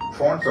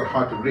fonts are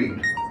hard to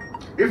read.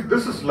 If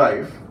this is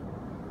life,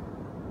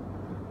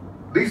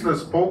 these are the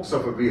spokes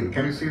of a wheel.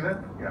 Can you see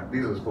that? Yeah,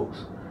 these are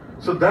spokes.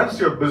 So that's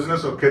your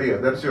business or career.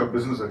 That's your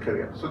business or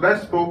career. So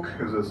that spoke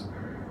is this.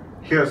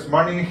 Here's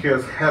money,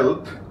 here's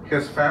health,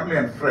 here's family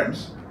and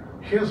friends,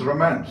 here's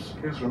romance.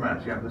 Here's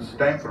romance. Yeah, this is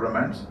time for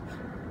romance.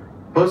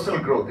 Personal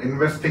growth,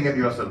 investing in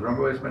yourself.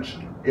 Remember what I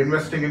mentioned?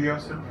 Investing in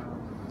yourself.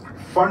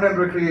 Fun and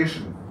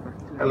recreation.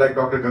 And like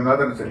Dr.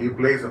 Gangadharan said, he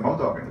plays a mouth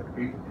organ.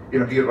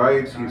 He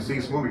rides, he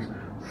sees movies.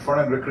 Fun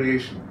and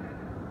recreation.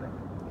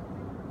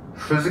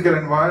 Physical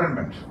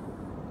environment.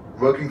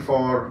 Working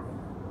for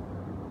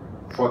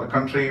the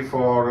country,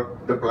 for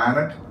the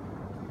planet.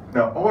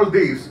 Now, all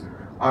these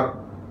are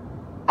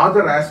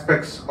other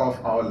aspects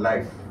of our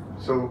life.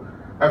 So,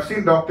 I've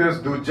seen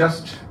doctors do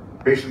just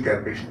patient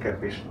care, patient care,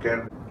 patient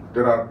care.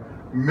 There are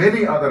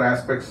many other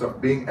aspects of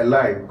being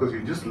alive because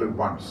you just live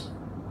once.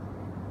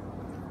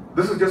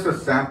 This is just a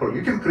sample.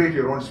 You can create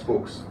your own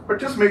spokes, but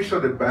just make sure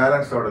they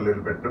balance out a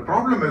little bit. The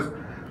problem is,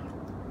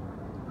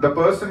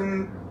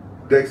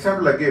 the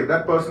example I gave,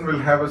 that person will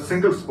have a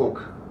single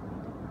spoke.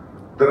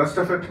 The rest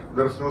of it,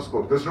 there is no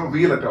spoke. There's no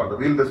wheel at all. The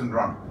wheel doesn't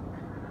run.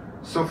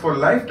 So for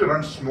life to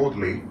run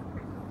smoothly,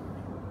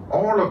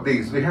 all of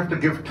these, we have to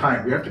give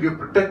time. We have to give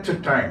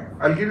protected time.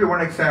 I'll give you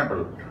one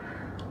example.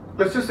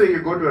 Let's just say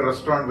you go to a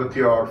restaurant with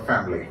your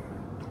family.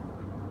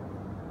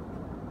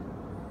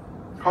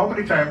 How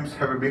many times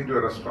have you been to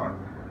a restaurant?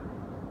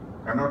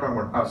 I'm not talking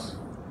about us.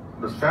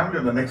 There's family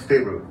on the next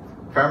table.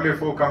 Family of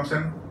 4 comes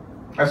in.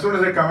 As soon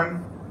as they come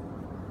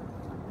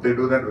in, they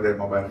do that with their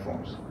mobile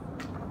phones.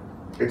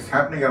 It's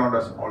happening around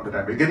us all the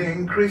time. We're getting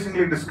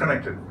increasingly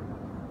disconnected.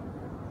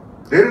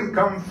 They didn't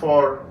come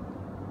for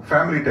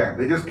family time.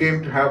 They just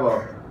came to have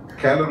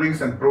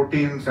calories and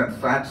proteins and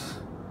fats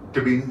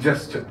to be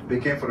ingested. They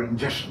came for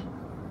ingestion.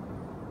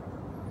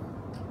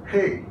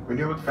 Hey, when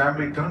you're with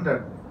family, turn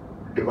that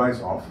device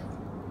off.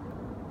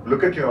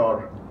 Look at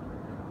your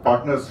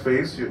partner's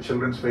face, your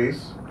children's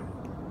face.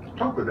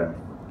 Talk with them.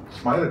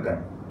 Smile at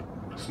them.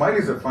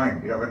 Smileys are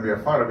fine, when we are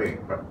far away,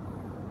 but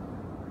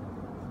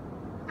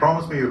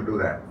promise me you'll do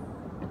that.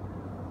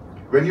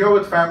 When you're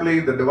with family,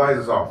 the device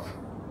is off.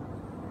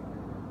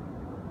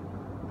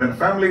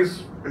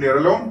 When you're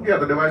alone,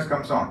 the device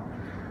comes on.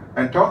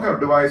 And talking of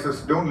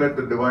devices, don't let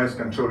the device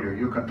control you.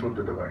 You control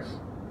the device.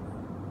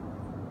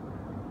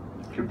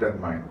 Keep that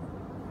in mind.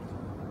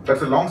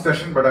 That's a long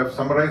session, but I've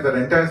summarized that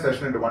entire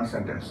session into one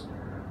sentence.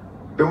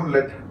 Don't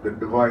let the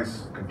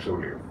device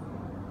control you.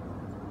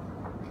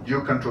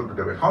 You control the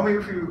device. How many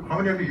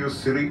of you use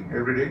Siri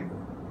every day?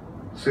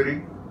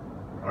 Siri?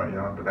 Oh,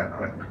 you're not to that.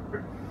 All right.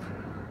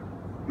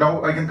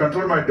 Now I can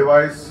control my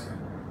device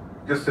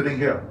just sitting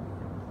here.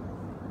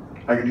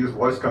 I can use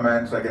voice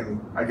commands. I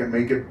can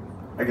make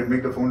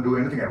the phone do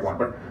anything I want.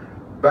 But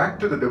back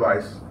to the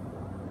device.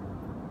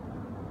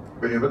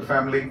 When you're with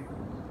family,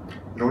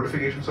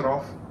 notifications are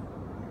off.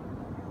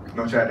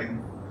 No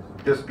chatting.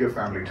 Just give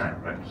family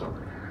time, right? So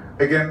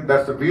again,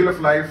 that's the wheel of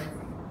life.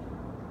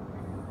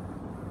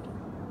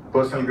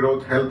 Personal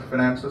growth, health,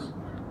 finances.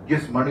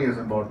 Yes, money is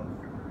important.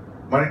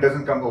 Money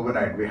doesn't come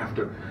overnight.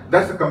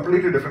 That's a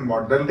completely different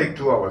model. That'll take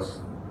 2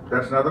 hours.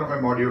 That's another of my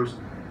modules.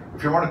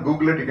 If you want to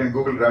Google it, you can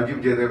Google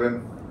Rajeev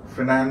Jayadevan,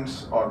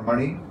 finance or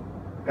money,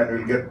 and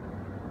you'll get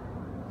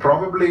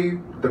probably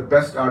the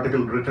best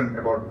article written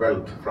about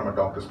wealth from a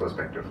doctor's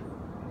perspective,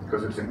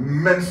 because it's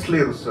immensely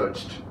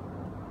researched,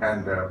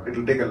 and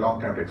it'll take a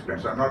long time to explain.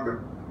 So I'm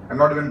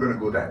not even going to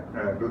do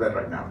that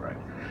right now, right?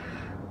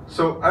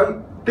 So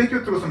I'll take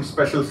you through some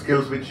special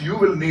skills which you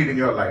will need in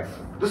your life.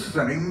 This is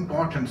an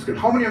important skill.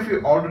 How many of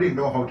you already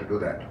know how to do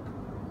that?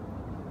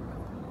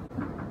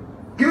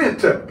 Give me a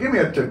tip, give me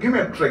a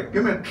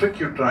trick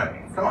you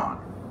try. Come on.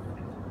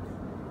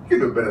 You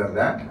do better than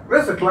that.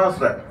 Where's the class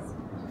rep?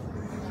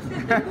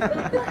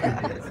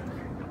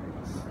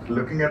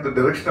 Looking at the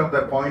direction of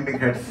that pointing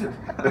head,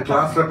 the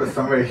class rep is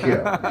somewhere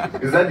here.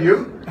 Is that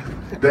you?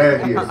 There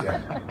he is,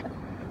 yeah.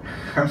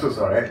 I'm so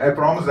sorry. I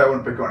promise I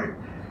won't pick on you.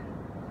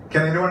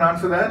 Can anyone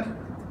answer that?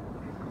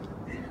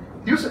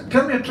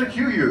 Tell me a trick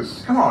you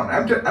use. Come on,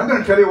 I'm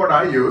going to tell you what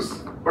I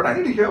use, but I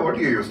need to hear what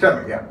you use. Tell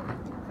me, yeah.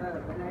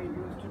 When I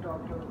used to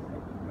talk to a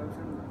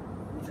person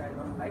which I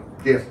don't like,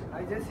 yes,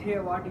 I just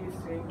hear what he is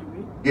saying to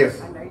me. Yes.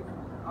 And I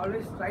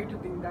always try to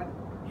think that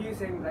he is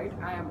saying right,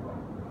 I am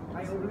wrong.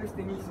 I always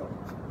think so.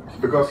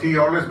 Because he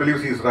always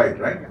believes he's right,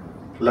 right? Yeah.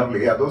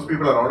 Lovely. Yeah, those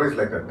people are always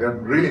like that. They're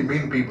really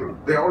mean people.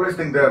 They always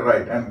think they're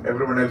right and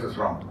everyone else is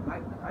wrong.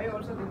 I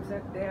also think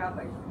that they are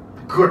right.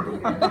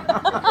 Good.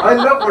 I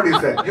love what you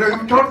said.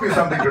 You taught me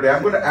something today.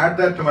 I'm going to add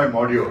that to my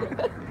module.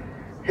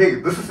 Hey,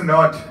 this is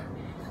not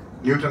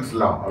Newton's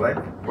law, all right?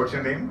 What's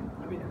your name?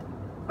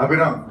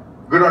 Abhiram.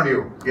 Good on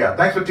you. Yeah,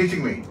 thanks for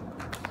teaching me.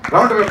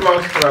 Round of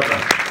applause for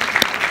Abhiram.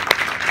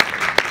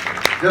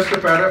 Just to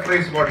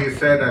paraphrase what he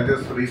said, I'll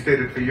just restate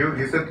it for you.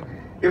 He said,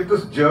 if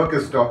this jerk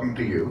is talking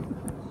to you,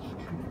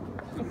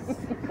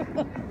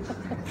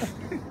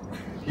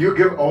 you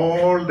give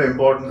all the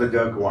importance the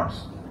jerk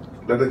wants.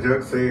 Let the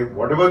jerk say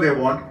whatever they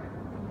want.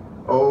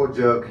 Oh,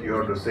 jerk,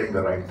 you're saying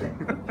the right thing.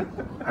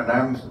 And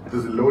I'm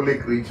this lowly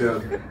creature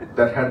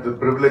that had the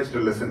privilege to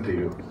listen to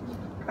you.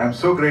 I'm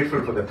so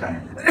grateful for the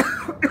time.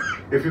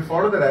 If you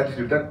follow that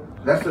attitude,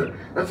 that's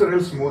a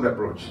real smooth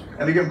approach.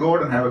 And you can go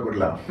out and have a good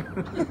laugh.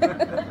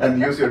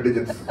 And use your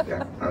digits.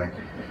 Yeah, all right.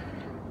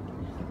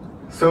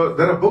 So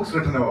there are books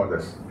written about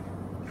this.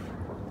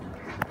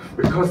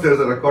 Because there's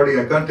a recording,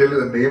 I can't tell you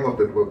the name of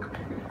the book.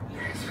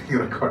 It's being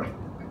recorded.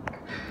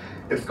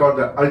 It's called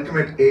the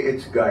Ultimate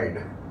AH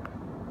Guide.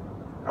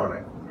 All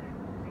right.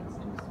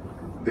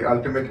 The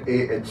Ultimate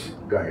AH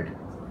Guide.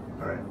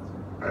 All right.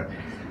 All right.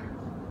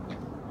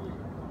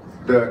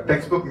 The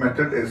textbook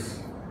method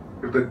is,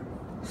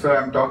 sir,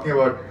 I'm talking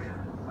about,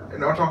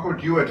 not talking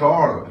about you at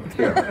all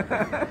here.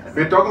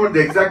 We're talking about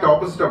the exact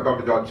opposite of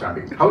Dr. George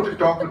Chandy. How to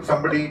talk with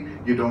somebody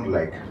you don't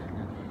like.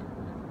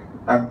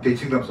 I'm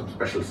teaching them some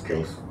special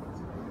skills.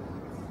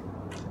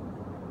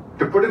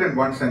 To put it in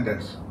one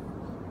sentence,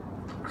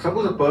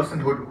 suppose a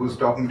person who's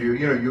talking to you,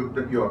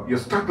 you're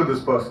stuck with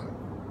this person.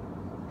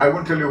 I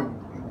won't tell you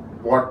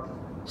what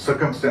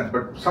circumstance,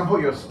 but somehow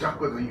you're stuck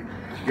with you.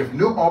 You have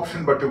no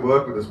option but to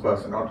work with this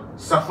person or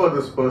suffer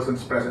this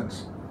person's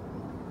presence.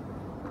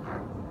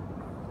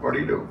 What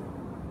do?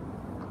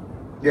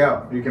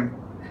 Yeah, you can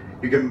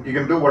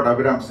do what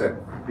Abhiram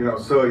said.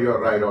 Sir, you're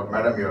right, or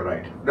madam, you're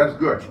right. That's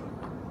good.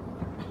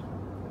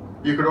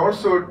 You could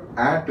also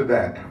add to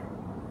that.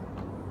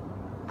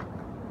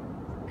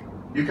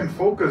 You can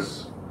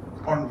focus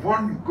on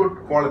one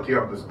good quality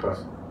of this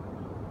person.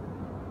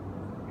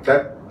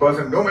 That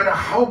person, no matter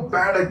how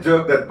bad a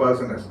jerk that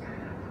person is,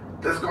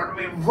 there's got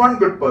to be one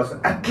good person.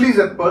 At least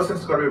that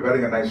person's got to be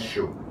wearing a nice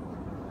shoe.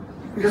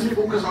 Just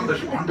focus on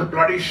the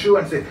bloody shoe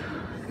and say,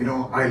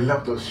 I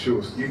love those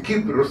shoes. You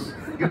keep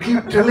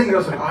telling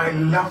yourself, I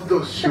love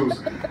those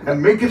shoes,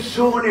 and make it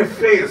show on your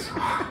face.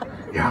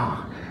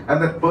 Yeah.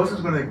 And that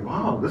person's going to think,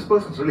 wow, this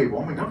person's really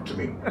warming up to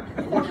me.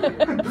 What?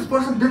 This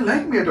person didn't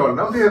like me at all.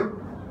 Now they're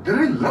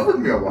in love with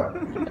me or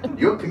what?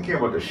 You're thinking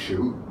about the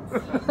shoe.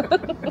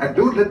 And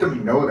don't let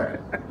them know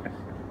that.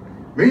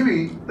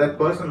 Maybe that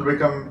person will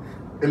become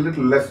a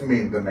little less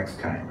mean the next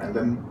time. And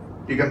then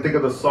you can think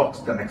of the socks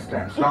the next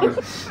time, as long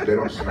as they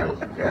don't smell.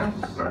 Yeah?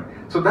 Right.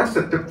 So that's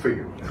the tip for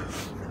you.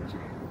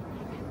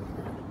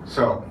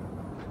 So,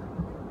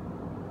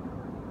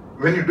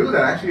 when you do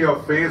that, actually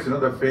your face,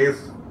 the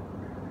face,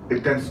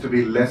 it tends to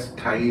be less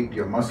tight,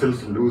 your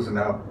muscles loosen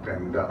up,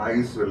 and the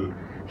eyes will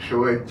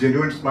show a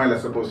genuine smile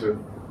as opposed to,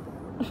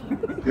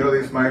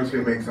 these smiles we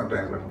make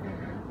sometimes, but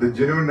the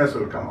genuineness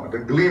will come out, the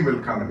gleam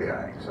will come in the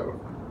eye. So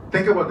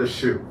think about the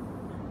shoe.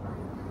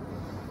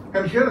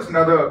 And here is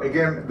another,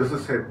 again, this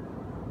is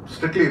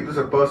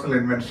a personal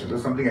invention, this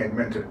is something I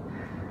invented.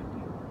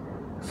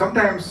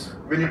 Sometimes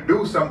when you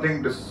do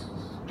something to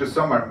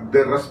someone,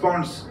 their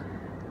response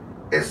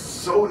is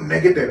so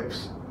negative.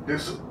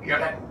 You're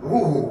like,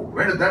 ooh,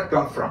 where did that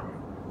come from?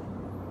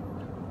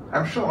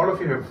 I'm sure all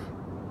of you have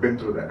been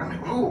through that. I'm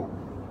like, oh,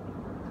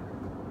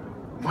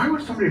 why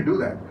would somebody do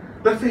that?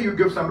 Let's say you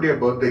give somebody a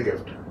birthday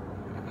gift,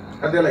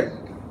 and they're like,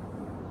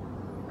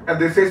 and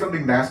they say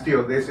something nasty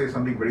or they say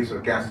something very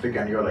sarcastic,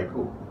 and you're like,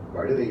 oh,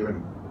 why do they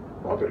even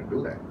bother to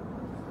do that?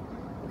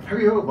 Have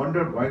you ever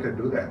wondered why they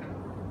do that?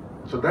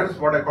 So that is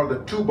what I call the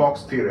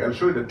two-box theory. I'll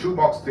show you the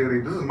two-box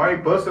theory. This is my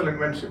personal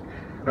invention.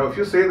 Now, if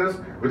you say this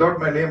without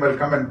my name, I'll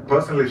come and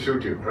personally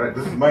shoot you. Right?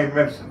 This is my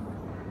invention.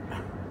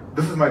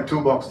 This is my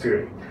two-box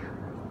theory.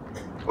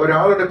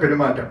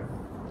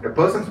 A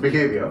person's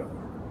behavior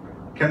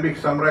can be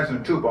summarized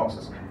in two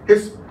boxes.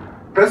 His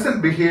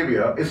present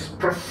behavior is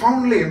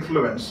profoundly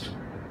influenced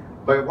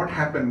by what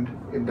happened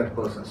in that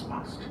person's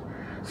past.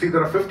 See,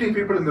 there are 50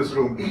 people in this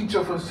room. Each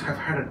of us have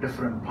had a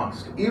different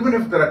past. Even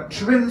if there are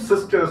twin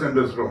sisters in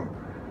this room,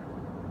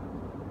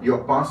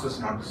 your past is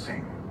not the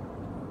same.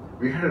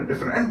 We had a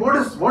different. And what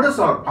is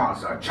our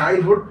past? Our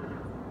childhood,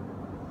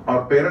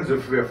 our parents,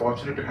 if we are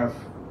fortunate to have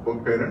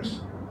both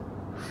parents,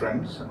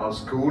 friends, our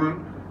school,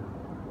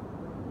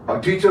 our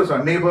teachers,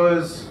 our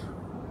neighbors,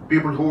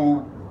 people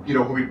who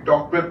we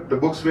talked with, the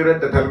books we read,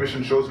 the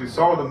television shows we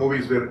saw, the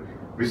movies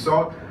we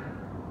saw,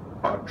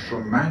 our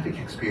traumatic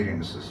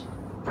experiences.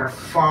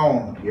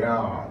 Profound,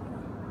 yeah.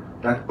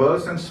 That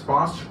person's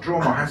past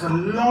trauma has a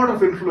lot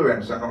of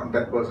influence on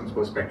that person's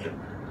perspective.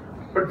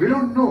 But we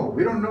don't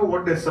know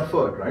what they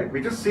suffered, right?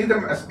 We just see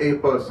them as a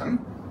person.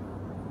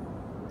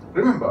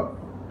 Remember,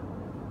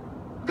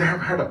 they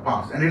have had a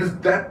past, and it is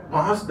that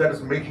past that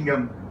is making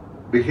them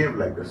behave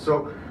like this.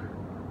 So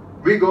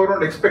we go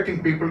around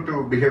expecting people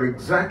to behave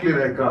exactly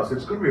like us.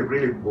 It's going to be a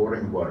really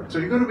boring world. So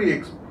you're going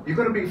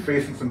to be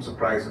facing some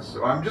surprises.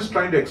 So I'm just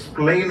trying to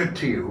explain it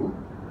to you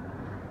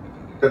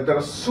that there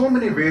are so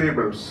many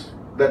variables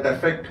that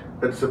affect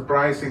that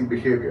surprising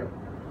behavior.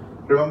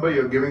 Remember,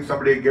 you're giving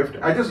somebody a gift.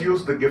 I just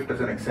use the gift as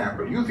an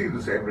example. You see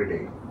this every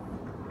day.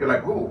 You're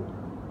like, oh,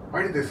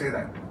 why did they say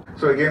that?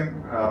 So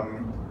again,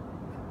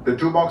 the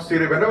two-box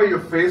theory, whenever you're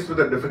faced with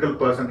a difficult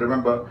person,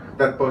 remember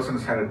that person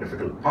has had a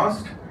difficult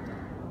past,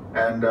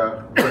 and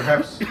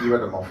perhaps you are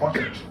the more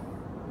fortunate.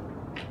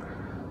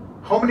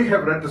 How many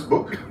have read this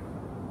book?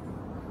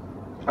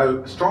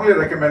 I'll strongly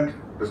recommend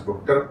this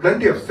book. There are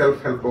plenty of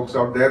self-help books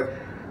out there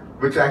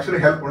which actually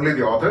help only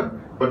the author,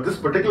 but this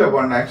particular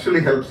one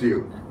actually helps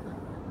you.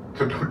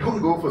 So don't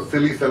go for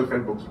silly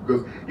self-help books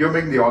because you're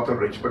making the author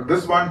rich. But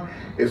this one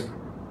is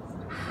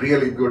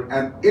really good.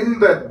 And in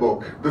that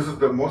book, this is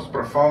the most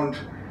profound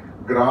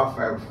graph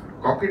I've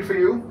copied for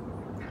you.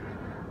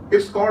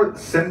 It's called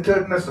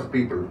centeredness of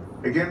people.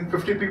 Again,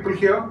 50 people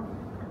here,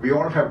 we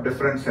all have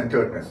different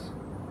centeredness.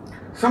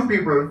 Some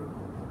people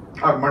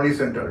are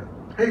money-centered.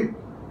 Hey,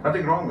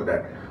 nothing wrong with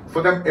that.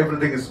 For them,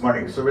 everything is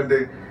money. So when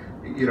they,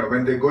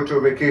 when they go to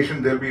a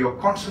vacation, they'll be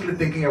constantly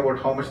thinking about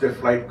how much their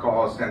flight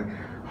cost and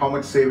how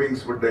much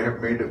savings would they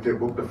have made if they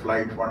booked the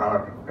flight 1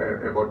 hour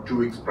about 2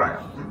 weeks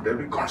prior. They'll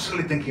be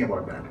constantly thinking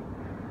about that.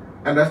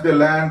 And as they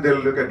land, they'll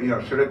look at,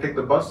 should I take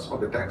the bus or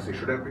the taxi?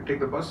 Should I take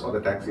the bus or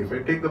the taxi? If I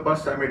take the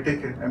bus, I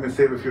may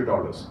save a few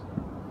dollars.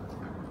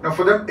 Now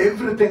for them,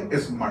 everything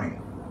is money.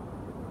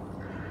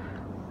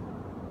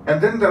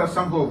 And then there are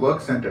some who are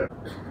work-centered.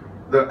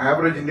 The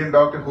average Indian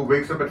doctor who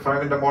wakes up at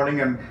 5 in the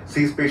morning and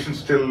sees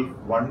patients till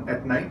 1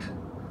 at night.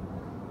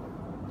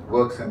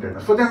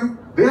 Work-centered. For them,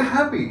 they're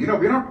happy.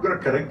 We're not going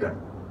to correct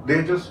them.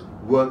 They're just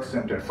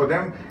work-centered. For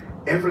them,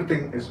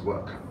 everything is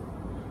work.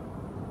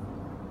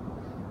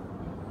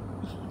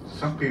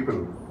 Some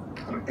people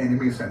are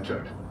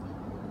enemy-centered.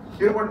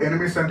 You know what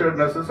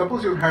enemy-centeredness is?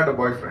 Suppose you've had a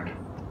boyfriend.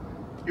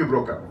 You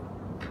broke up.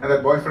 And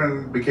that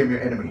boyfriend became your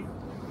enemy.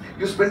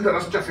 You spend the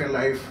rest of your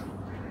life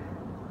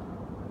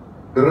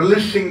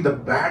relishing the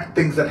bad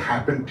things that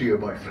happened to your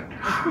boyfriend.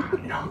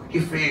 He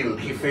failed.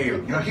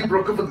 He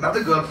broke up with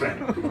another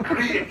girlfriend.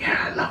 Great,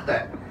 yeah, I love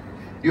that.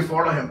 You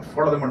follow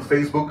them on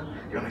Facebook.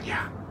 You're like,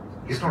 yeah,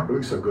 he's not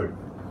doing so good.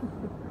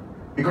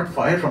 He got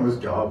fired from his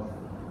job.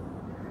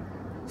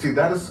 See,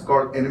 that is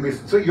called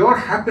enemies. So your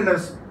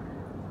happiness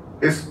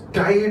is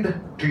tied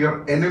to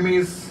your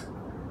enemy's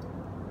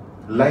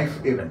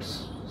life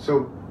events.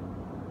 So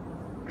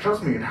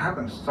trust me, it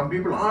happens. Some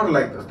people are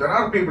like this. There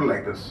are people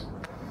like this.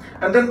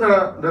 And then there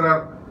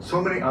are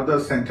so many other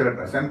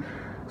centeredness. And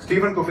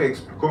Stephen Covey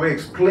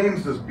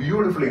explains this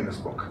beautifully in his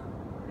book.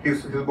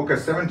 His book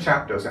has 7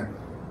 chapters, and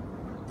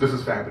this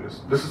is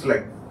fabulous. This is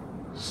like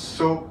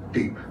so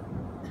deep.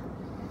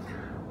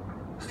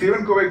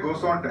 Stephen Covey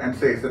goes on and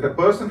says that the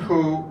person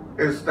who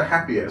is the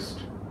happiest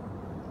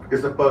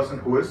is the person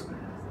who is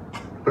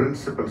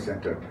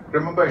principle-centered.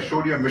 Remember, I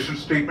showed you a mission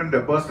statement,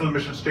 a personal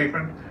mission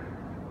statement.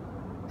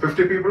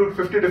 50 people,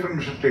 50 different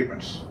mission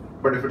statements.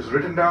 But if it's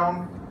written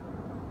down,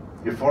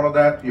 you follow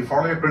that, you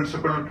follow your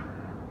principle.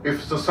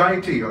 If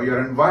society or your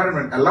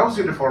environment allows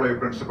you to follow your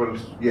principles,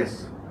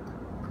 yes,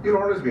 you'll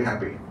always be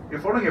happy. You're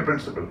following your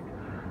principle.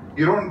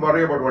 You don't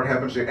worry about what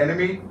happens to your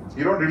enemy.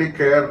 You don't really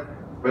care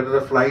whether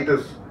the flight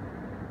is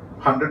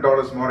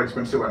 $100 more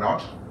expensive or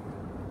not.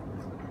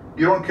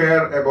 You don't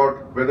care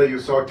about whether you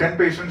saw 10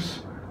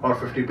 patients or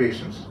 50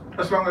 patients,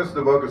 as long as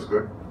the work is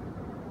good.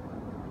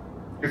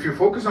 If you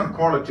focus on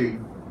quality,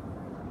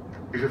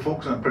 if you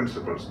focus on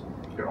principles,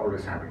 you're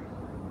always happy.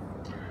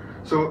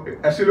 So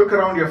as you look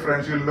around your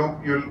friends,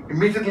 you'll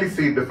immediately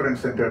see different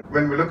centered.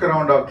 When we look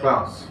around our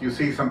class, you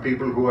see some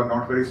people who are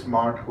not very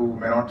smart, who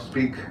may not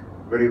speak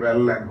very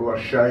well, and who are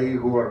shy,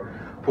 who are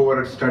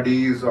poor at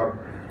studies or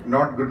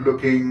not good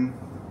looking.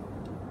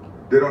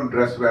 They don't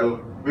dress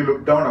well. We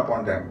look down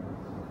upon them.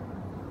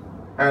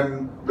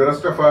 And the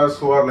rest of us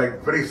who are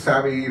like very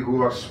savvy,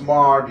 who are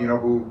smart,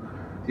 who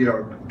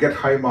get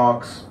high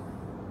marks,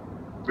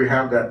 we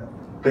have that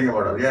thing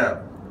about us.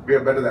 Yeah, we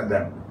are better than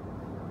them.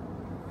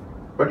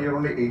 But you're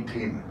only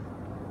 18.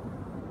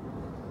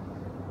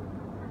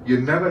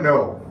 You never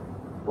know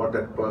what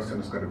that person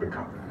is going to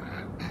become.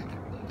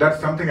 That's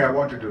something I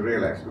want you to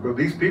realize, because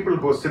these people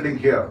who are sitting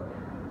here,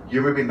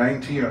 you may be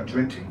 19 or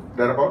 20,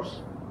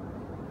 thereabouts.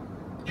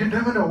 You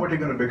never know what you're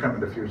going to become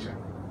in the future.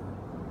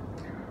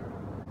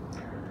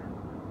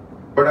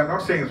 But I'm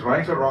not saying it's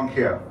right or wrong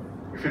here.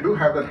 If you do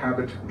have that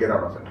habit, get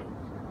out of it.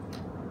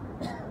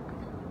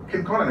 You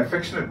can call an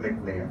affectionate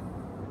nickname,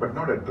 but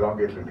not a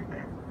derogatory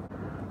nickname.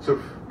 So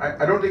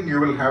I don't think you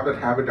will have that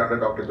habit under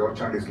Dr. George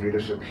Chandy's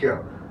leadership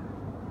here.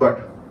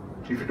 But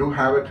if you do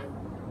have it,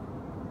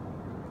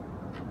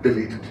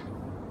 delete it.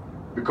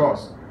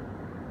 Because,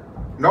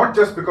 not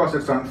just because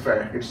it's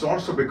unfair, it's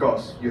also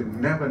because you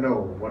never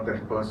know what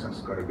that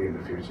person's going to be in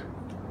the future.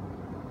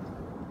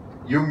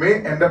 You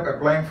may end up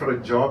applying for a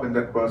job in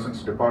that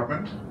person's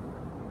department.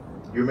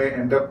 You may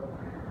end up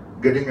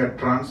getting a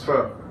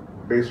transfer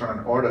based on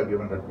an order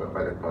given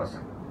by that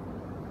person.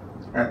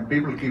 And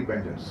people keep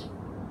vengeance.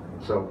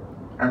 So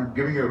I'm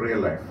giving you real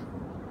life.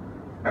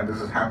 And this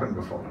has happened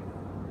before.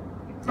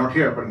 Not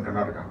here, but in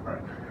Karnataka.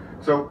 Right?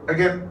 So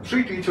again,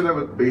 treat each other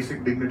with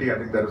basic dignity. I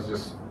think that is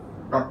just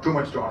not too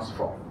much to ask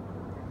for.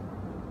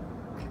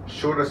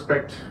 Show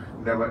respect,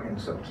 never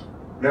insult.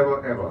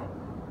 Never ever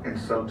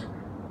insult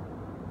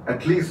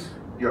at least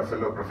your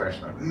fellow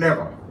professional.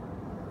 Never.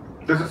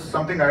 This is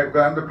something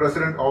I'm the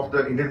president of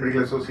the Indian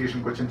Medical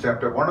Association Cochin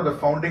chapter. One of the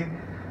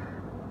founding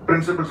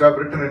principles I've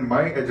written in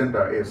my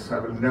agenda is I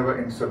will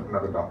never insult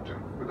another doctor,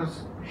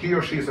 because he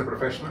or she is a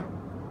professional.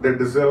 They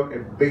deserve a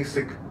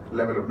basic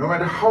level of, no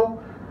matter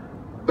how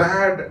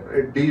bad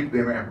a deed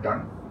they may have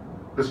done,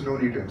 there's no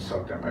need to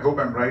insult them. I hope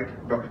I'm right,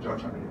 Dr.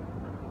 George Chandy.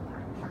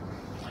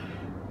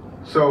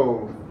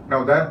 So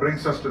now that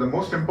brings us to the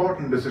most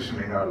important decision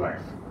in our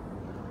life.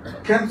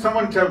 Can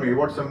someone tell me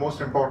what's the most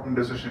important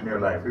decision in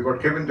your life? We've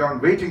got Kevin John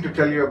waiting to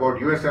tell you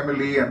about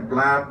USMLE and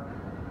PLAB,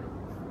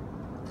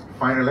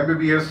 final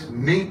MBBS,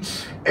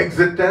 NEET,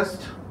 exit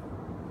test.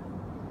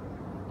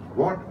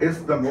 What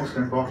is the most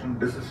important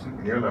decision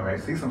in your life? I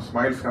see some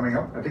smiles coming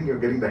up. I think you're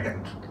getting the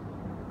hint.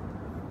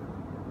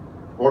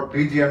 What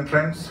PG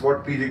entrance,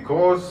 what PG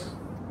course,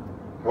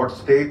 what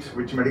state,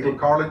 which medical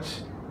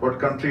college, what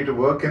country to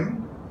work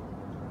in.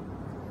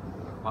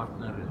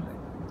 Partner in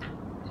life.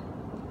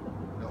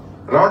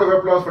 Round of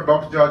applause for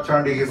Dr. George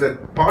Chandy. He's a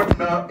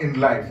partner in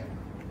life.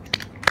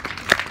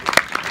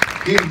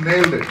 He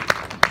nailed it.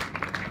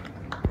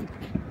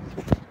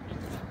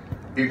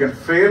 You can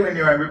fail in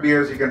your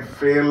MBBS, you can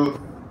fail,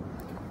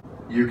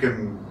 you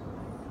can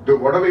do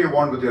whatever you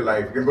want with your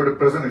life. You can go to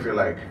prison if you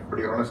like, but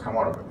you're going to come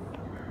out of it.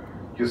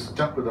 You're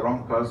stuck with the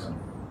wrong person.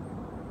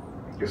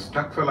 You're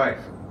stuck for life.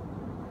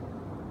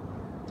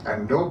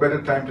 And no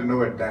better time to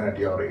know it than at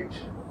your age.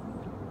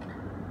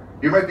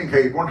 You might think,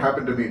 hey, it won't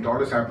happen to me, it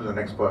always happens to the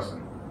next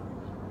person.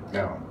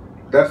 No.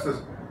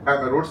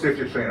 I'm a road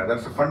safety trainer.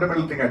 That's the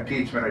fundamental thing I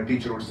teach when I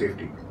teach road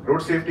safety.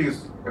 Road safety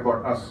is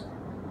about us,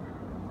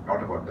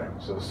 not about them.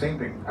 So the same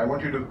thing, I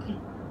want you to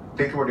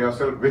think about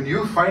yourself. When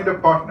you find a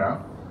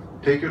partner,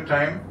 take your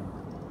time,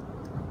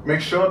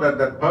 make sure that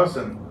that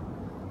person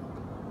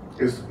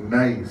is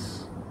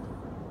nice.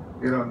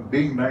 You know,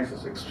 being nice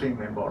is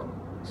extremely important,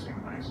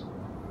 extremely nice.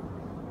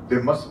 They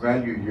must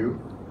value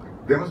you.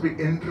 They must be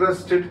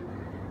interested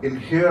in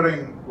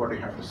hearing what you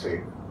have to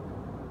say.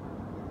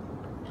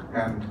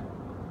 And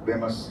they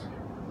must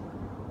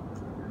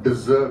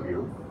deserve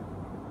you.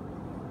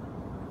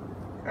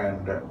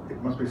 And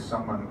it must be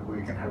someone who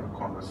you can have a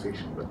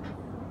conversation with.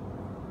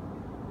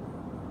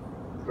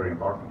 Very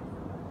important.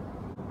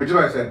 Which is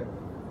why I said,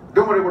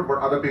 don't worry about what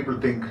other people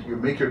think. You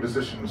make your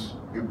decisions.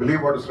 You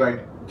believe what is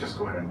right. Just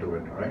go ahead and do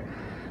it. All right.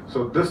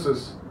 So this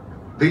is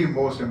the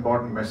most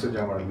important message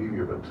I want to leave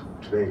you with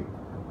today.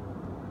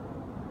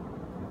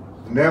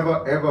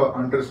 Never ever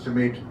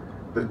underestimate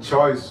the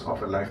choice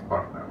of a life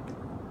partner.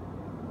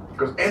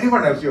 Because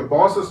anyone else, your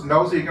bosses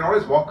know, so you can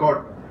always walk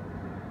out.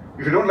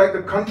 If you don't like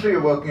the country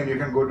you're working in, you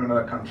can go to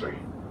another country.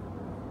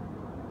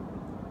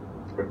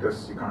 But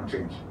this you can't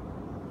change.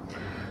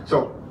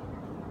 So,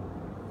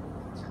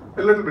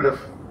 a little bit of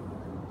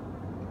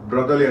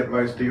brotherly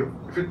advice to you.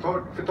 If you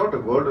thought the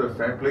world was a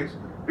fair place,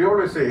 we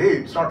always say, hey,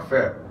 it's not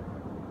fair.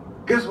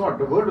 Guess what?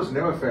 The world was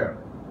never fair.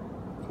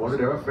 Was it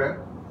ever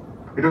fair?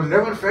 It was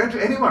never fair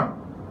to anyone.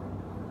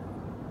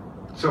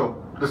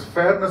 So, this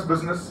fairness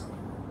business,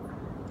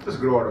 just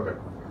grow out of it.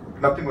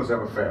 Nothing was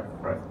ever fair,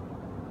 right?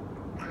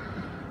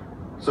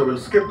 So we'll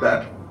skip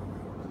that.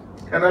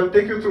 And I'll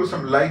take you through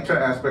some lighter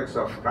aspects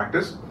of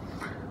practice.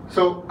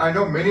 So I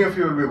know many of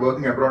you will be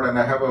working abroad, and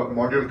I have a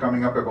module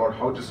coming up about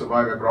how to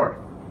survive abroad.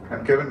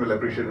 And Kevin will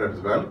appreciate that as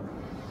well.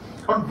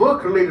 On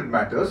work-related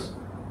matters,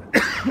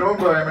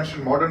 remember I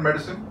mentioned modern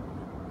medicine?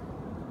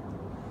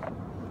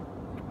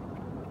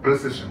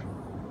 Precision.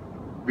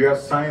 We are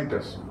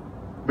scientists.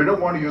 We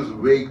don't want to use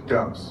vague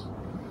terms.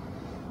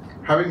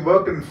 Having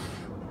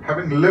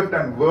lived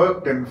and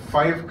worked in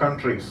 5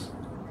 countries,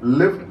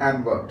 lived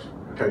and worked,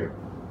 I tell you.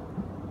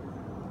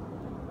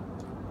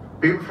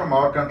 People from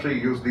our country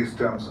use these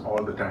terms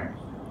all the time.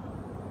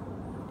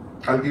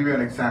 I'll give you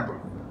an example.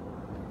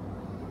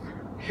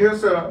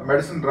 Here's a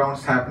medicine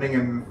rounds happening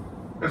in,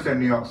 let's say,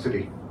 New York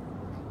City.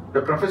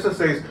 The professor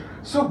says,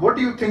 so what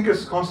do you think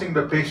is causing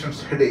the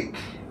patient's headache?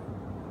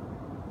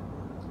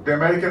 The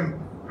American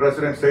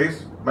resident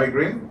says,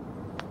 migraine,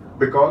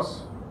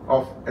 because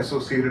of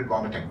associated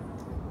vomiting.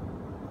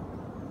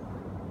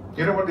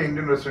 You know what the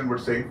Indian resident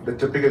would say, the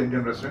typical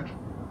Indian resident?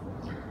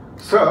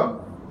 Sir,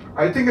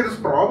 I think it is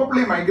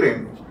probably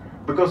migraine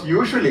because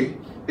usually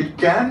it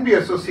can be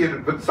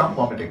associated with some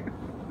vomiting.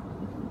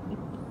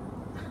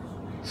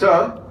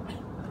 Sir,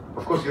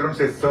 of course you don't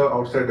say sir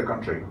outside the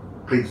country.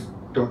 Please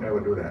don't ever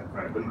do that.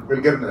 Right?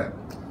 We'll get into that.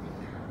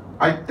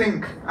 I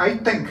think,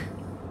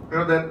 you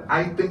know that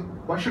I think,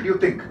 what should you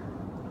think?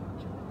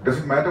 Does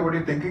it matter what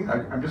you're thinking?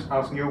 I'm just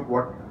asking you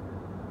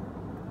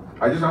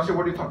I just asked you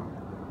what you thought.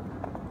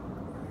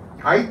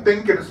 I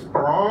think it is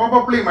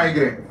probably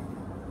migraine.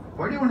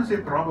 Why do you want to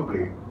say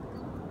probably?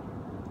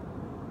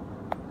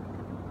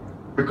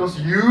 Because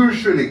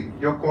usually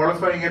you're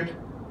qualifying it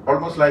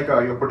almost like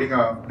you're putting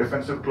a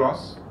defensive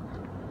clause.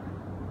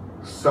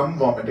 Some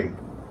vomiting.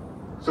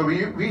 So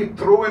we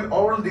throw in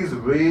all these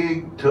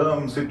vague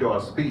terms into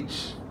our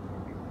speech.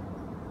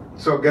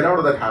 So get out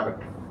of that habit.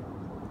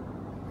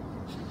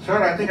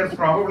 Sir, I think it's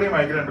probably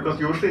migraine because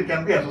usually it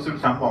can be associated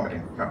with some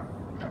vomiting. No.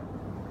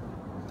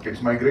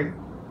 It's migraine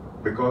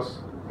because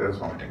there is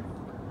vomiting.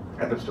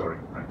 End of story.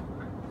 Right?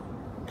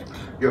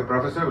 Your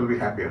professor will be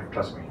happier,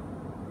 trust me.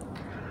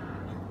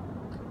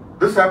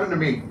 This happened to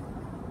me.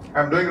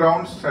 I'm doing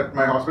rounds at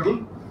my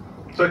hospital.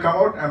 So I come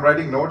out, I'm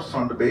writing notes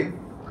on the bay.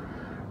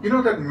 You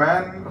know that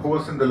man who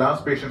was in the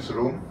last patient's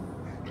room?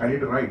 I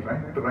need to write, right?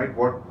 I need to write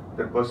what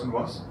that person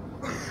was.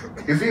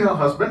 Is he her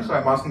husband? So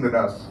I'm asking the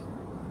nurse.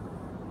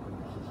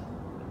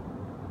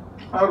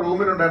 Our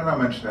room in I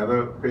mentioned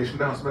the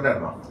patient husband.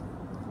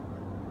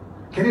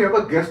 Can you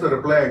ever guess the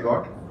reply I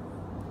got?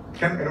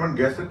 Can anyone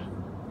guess it?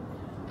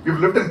 You've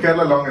lived in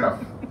Kerala long enough.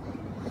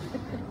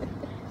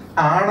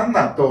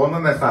 ആണെന്നാ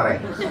തോന്നുന്നേ സാറേ.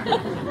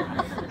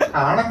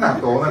 ആണെന്നാ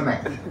തോന്നുന്നേ.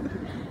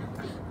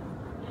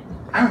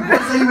 I mean,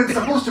 what's that even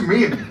supposed to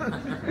mean?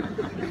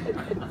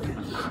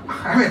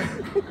 I mean,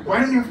 why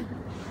didn't you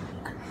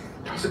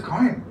toss a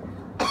coin?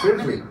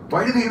 Seriously, why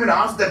did they even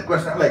ask that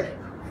question? I'm like,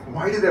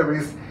 why did I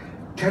waste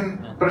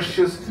 10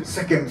 precious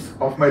seconds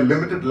of my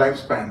limited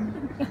lifespan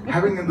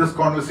having in this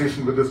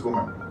conversation with this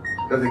woman?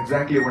 That's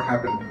exactly what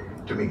happened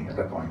to me at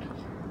that point.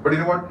 But you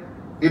know what?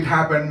 It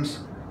happens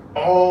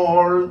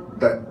all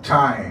the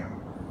time.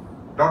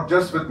 Not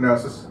just with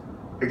nurses.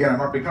 Again,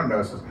 I'm not picking on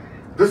nurses.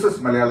 This is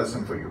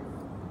Malayalam for you.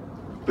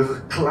 This is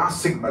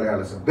classic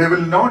Malayalam. They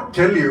will not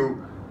tell you,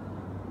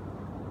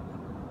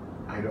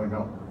 I don't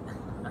know.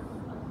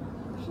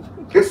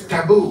 It's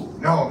taboo.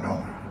 No.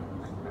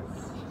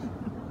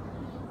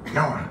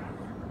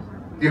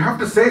 You have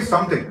to say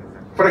something.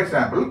 For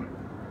example,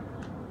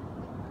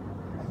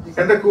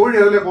 എന്റെ കോഴി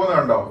അതിലെ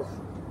പോകുന്നുണ്ടോ?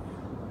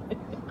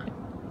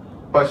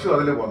 പശു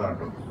അതിലെ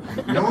പോകുന്നുണ്ടോ?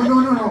 No.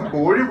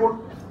 കോഴി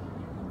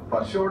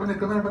പശു അവിടെ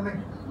നിൽക്കുന്നുണ്ടെന്നേ.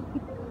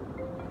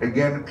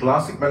 Again,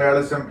 classic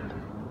Malayalam.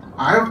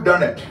 I have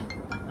done it.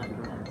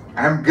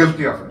 I am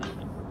guilty of it.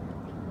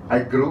 I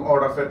grew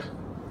out of it.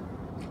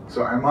 So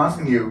I'm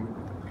asking you,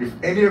 if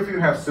any of you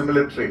have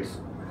similar traits,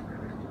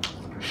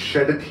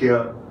 shed it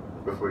here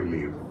before you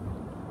leave.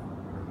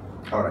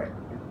 All right.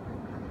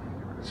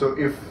 So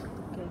if,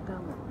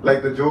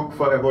 like the joke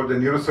about the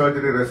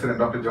neurosurgery resident,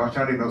 Dr. John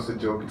Chandy knows the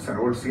joke. It's an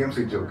old CMC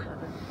joke.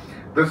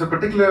 There's a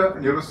particular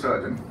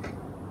neurosurgeon.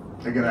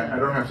 Again, I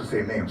don't have to say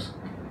names.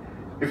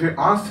 If you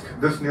ask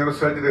this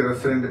neurosurgery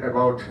resident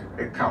about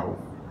a cow,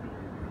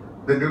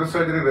 the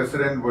neurosurgery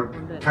resident would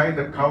tie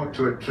the cow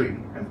to a tree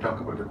and talk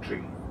about the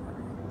tree.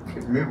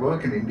 It may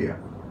work in India,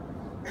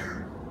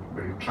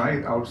 but you try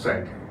it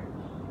outside,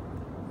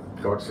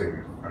 God save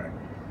you. All right.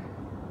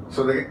 So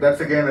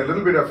that's again a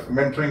little bit of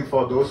mentoring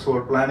for those who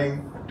are planning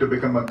to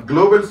become a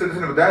global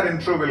citizen. With that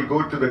intro, we'll go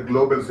to the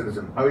global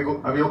citizen. Are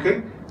we okay?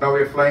 Now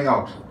we're flying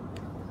out.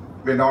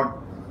 We're not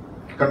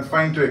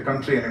confined to a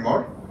country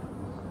anymore.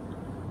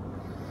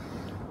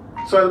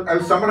 So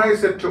I'll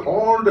summarize it to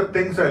all the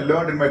things I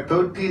learned in my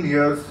 13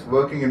 years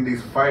working in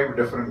these 5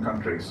 different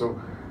countries. So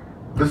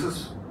this is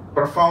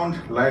profound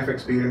life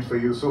experience for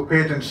you, so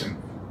pay attention.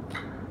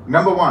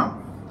 Number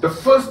 1, the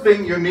first thing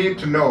you need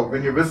to know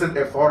when you visit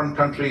a foreign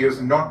country is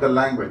not the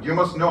language. You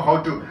must know how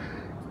to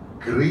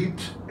greet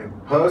a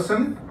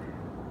person,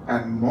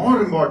 and more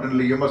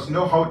importantly, you must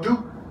know how to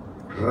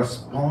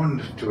respond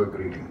to a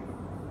greeting.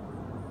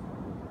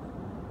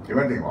 You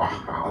might think,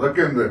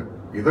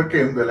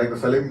 like the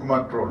Salim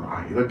Kumar troll.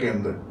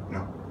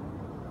 No.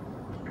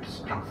 It's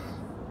tough.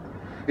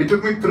 It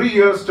took me 3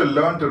 years to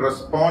learn to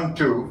respond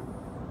to,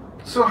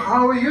 so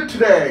how are you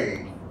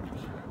today?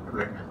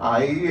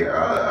 I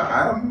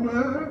am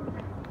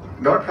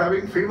not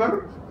having fever.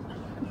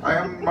 I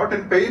am not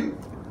in pain.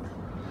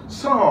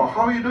 So,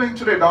 how are you doing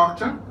today,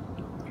 doctor?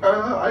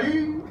 I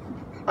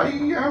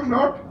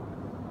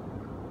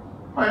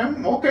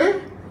am okay.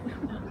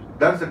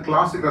 That's the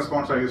classic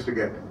response I used to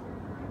get.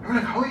 I'm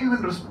like, how are you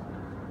even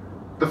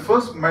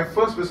my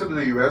first visit to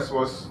the US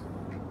was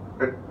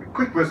a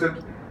quick visit.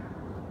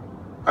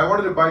 I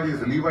wanted to buy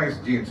these Levi's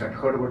jeans. I'd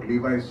heard about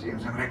Levi's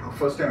jeans. I'm like,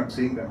 first time I'm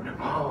seeing them. I'm like,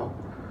 wow.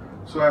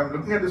 So I'm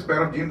looking at this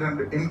pair of jeans,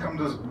 and in comes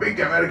this big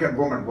American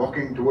woman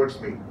walking towards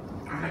me.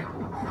 I'm like,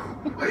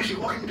 why is she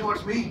walking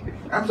towards me?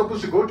 I'm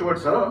supposed to go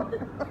towards her.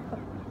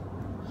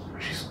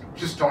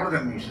 She's taller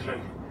than me. She's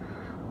like,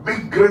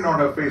 big grin on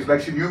her face,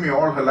 like she knew me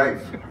all her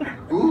life.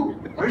 Ooh,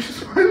 why is she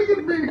smiling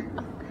at me?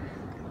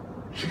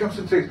 She comes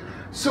and says,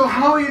 so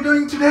how are you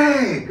doing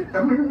today?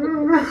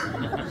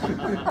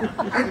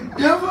 I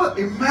never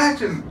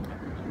imagined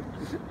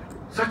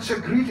such a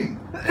greeting.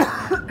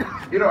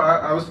 You know,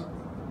 I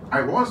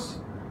was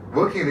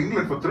working in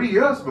England for 3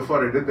 years before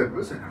I did that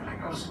visit.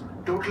 I was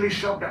totally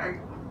shocked.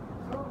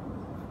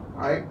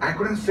 I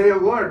couldn't say a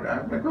word.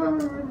 I'm like,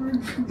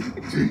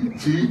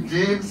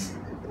 jeans.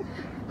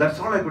 That's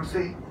all I could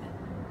say.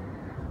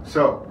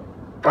 So,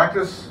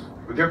 practice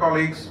with your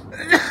colleagues.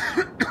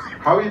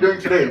 How are you doing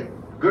today?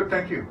 Good,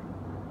 thank you.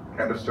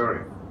 End of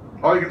story.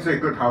 Or you can say,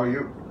 good, how are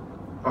you?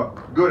 Oh,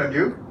 good, and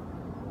you?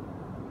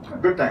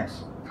 Good,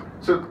 thanks.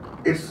 So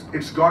you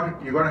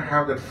got to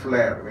have that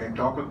flair when you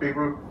talk with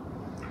people.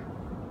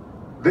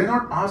 They're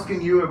not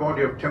asking you about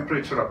your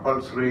temperature or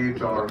pulse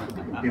rate or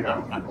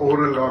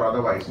oral or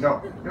otherwise.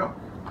 No.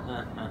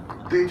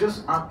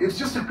 It's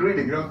just a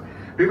greeting.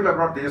 People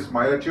abroad, they just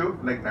smile at you,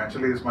 like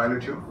naturally they smile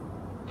at you.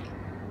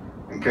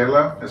 In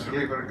Kerala,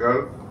 especially for a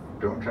girl,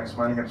 don't try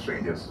smiling at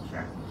strangers.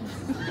 Yeah.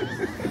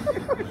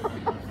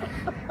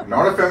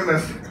 Not a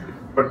feminist,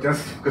 but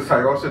just because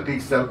I also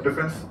teach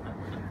self-defense.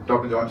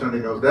 Dr. John Chandy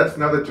knows that's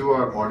another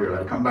 2-hour module.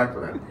 I'll come back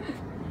for that.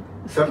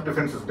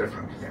 Self-defense is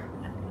different. Yeah.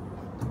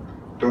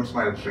 Don't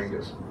smile at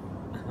strangers.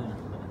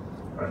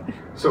 Right.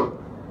 So,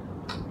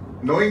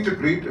 knowing to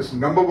greet is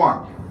number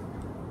 1.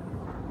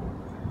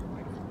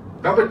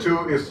 Number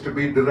 2 is to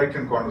be direct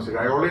in conversation.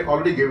 I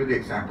already gave you the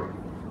example.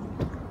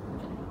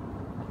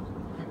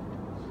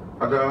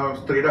 That's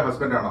Strida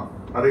husband Anna.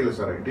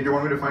 Did you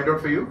want me to find out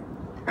for you?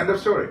 End of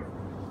story.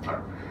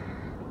 Right.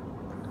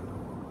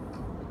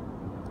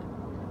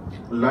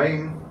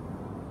 lying.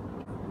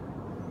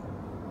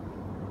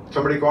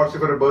 Somebody calls you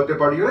for a birthday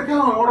party, you're like,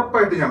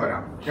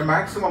 yeah,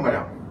 maximum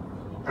varam.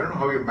 I don't know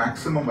how you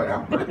maximum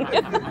varam.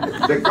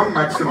 They come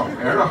maximum.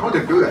 I don't know how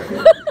they do that.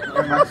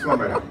 Maximum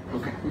varam.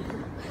 Okay.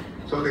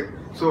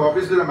 So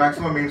obviously the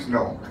maximum means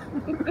no.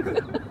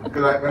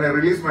 Because when I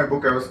released my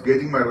book, I was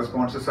gauging my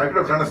responses. I could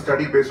have done a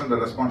study based on the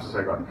responses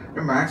I got.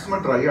 A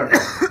maximum try.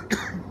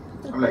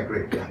 I'm like,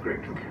 great, yeah, great,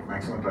 okay,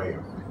 maximum try.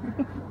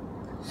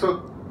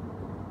 So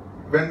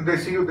when they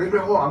see you, they'll be,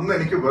 oh, Amma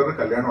enikku vera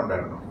kalyanam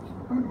undairunnu.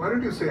 Why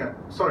didn't you say,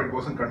 sorry, it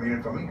wasn't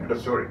convenient for me, end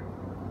of story.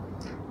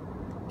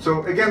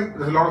 So again,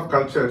 there's a lot of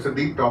culture, it's a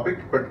deep topic,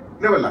 but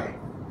never lie.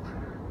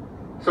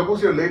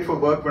 Suppose you're late for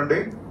work one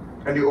day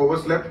and you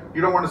overslept,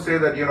 you don't want to say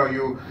that,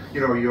 your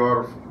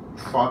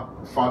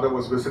father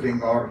was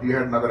visiting or you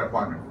had another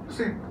appointment.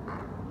 Say,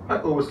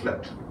 I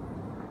overslept.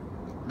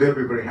 They'll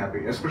be very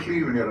happy,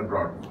 especially when you're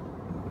abroad.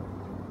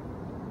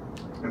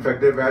 In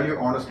fact, they value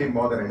honesty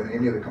more than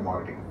any other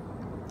commodity.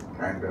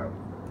 And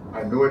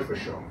I know it for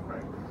sure,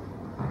 right?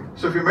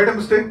 So if you made a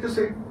mistake, just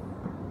say,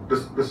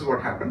 this is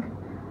what happened,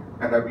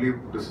 and I believe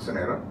this is an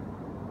error.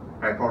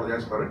 I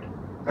apologize for it.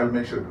 I'll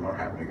make sure it will not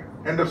happen again.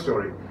 End of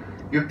story.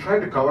 You try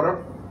to cover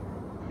up,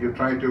 you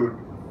try to,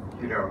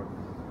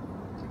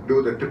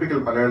 do the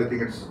typical Malayali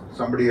thing, it's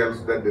somebody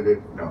else that did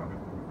it. No.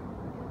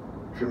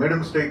 If you made a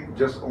mistake,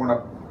 just own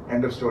up,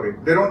 end of story.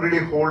 They don't really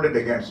hold it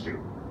against you.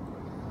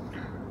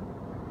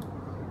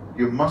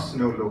 You must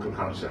know local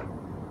culture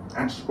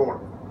and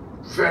sport.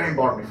 Very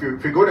important.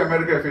 If you go to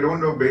America, if you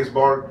don't know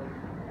baseball,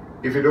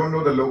 if you don't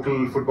know the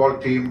local football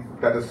team,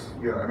 that is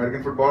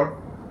American football,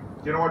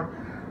 you know what?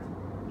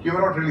 You may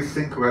not really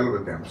sync well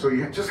with them. So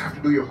you just have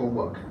to do your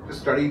homework.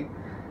 Just study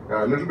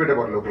a little bit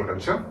about local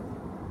culture.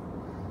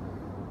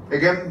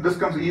 Again, this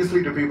comes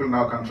easily to people in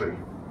our country.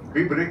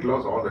 We break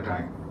laws all the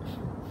time.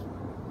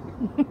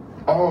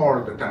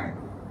 All the time.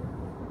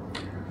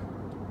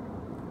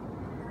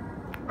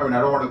 I mean, I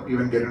don't want to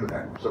even get into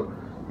that. So,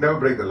 never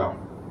break the law.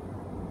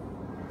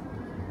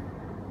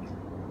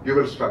 You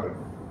will struggle.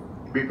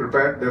 Be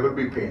prepared, there will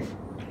be pain.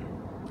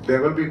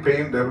 There will be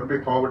pain, there will be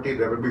poverty,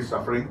 there will be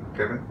suffering.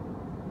 Kevin?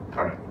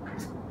 All right.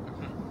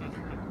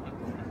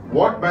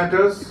 What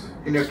matters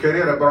in your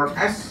career abroad,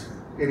 as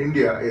in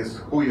India, is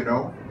who you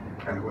know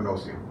and who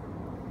knows you.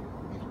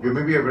 You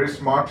may be a very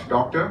smart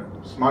doctor,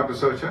 smart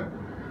researcher,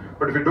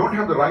 but if you don't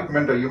have the right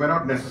mentor, you may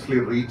not necessarily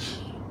reach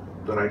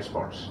the right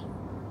spots.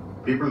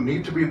 People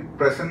need to be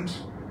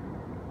present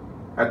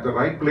at the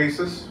right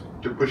places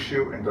to push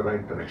you in the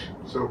right direction.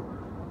 So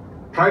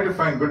try to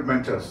find good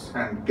mentors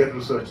and get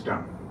research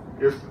done.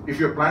 If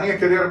you're planning a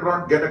career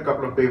abroad, get a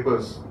couple of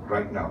papers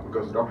right now,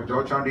 because Dr.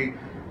 George Chandy,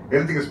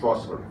 anything is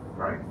possible,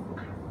 right?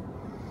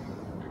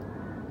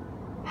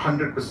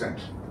 100%.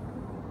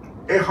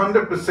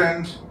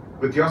 100%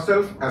 with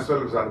yourself as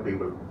well as other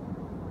people.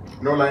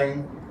 No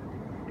lying,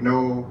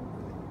 no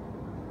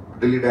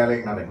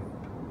dilly-dallying, nothing.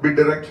 Be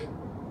direct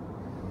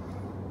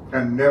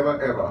and never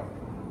ever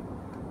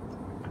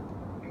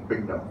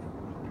bring down.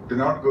 Do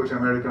not go to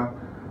America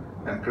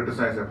and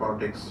criticize their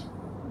politics,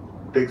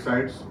 take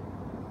sides,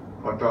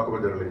 or talk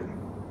about their religion.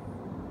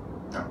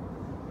 No.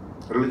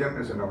 Religion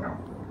is a no-no.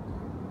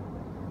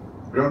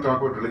 We don't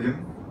talk about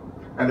religion.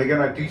 And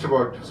again, I teach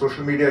about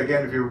social media.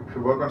 Again, if you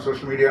work on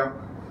social media,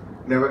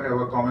 never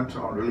ever comment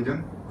on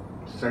religion,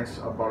 sex,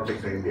 or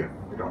politics in India.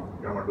 You don't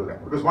want to do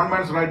that. Because one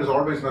man's right is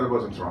always another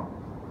person's wrong.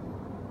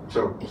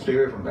 So stay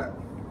away from that.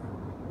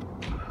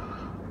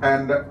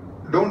 And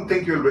don't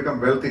think you'll become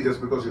wealthy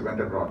just because you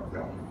went abroad.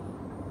 No.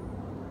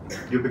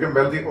 You become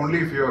wealthy only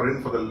if you are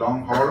in for the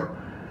long haul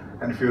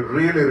and if you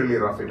really, really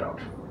rough it out.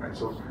 Right?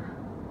 So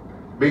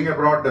being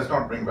abroad does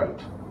not bring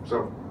wealth.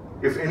 So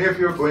if any of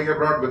you are going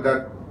abroad with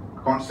that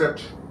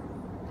concept,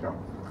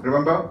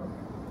 remember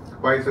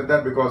why I said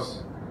that?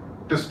 Because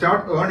to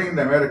start earning in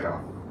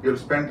America, you'll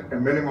spend a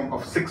minimum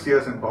of 6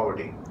 years in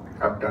poverty.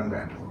 I've done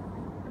that.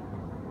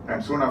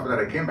 And soon after that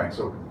I came back.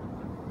 So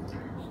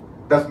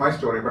that's my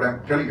story, but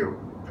I'm telling you,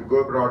 if you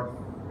go abroad,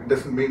 it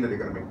doesn't mean that you're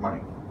going to make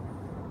money.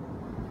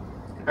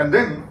 And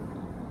then,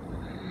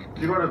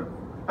 you got to,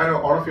 I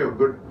know all of you are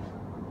good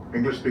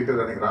English speakers,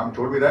 I think Ram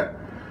told me that,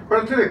 but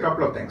I'll tell you a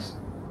couple of things.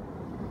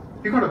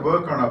 You got to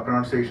work on our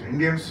pronunciation.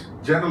 Indians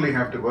generally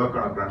have to work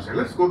on our pronunciation.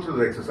 Let's go through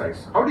the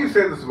exercise. How do you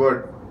say this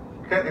word?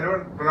 Can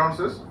anyone pronounce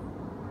this?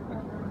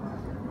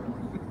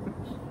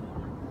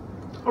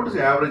 How does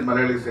the average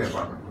Malayali say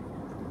apartment?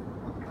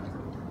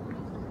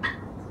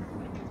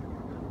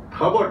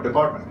 How about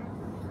department?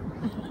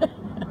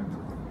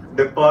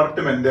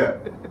 Department.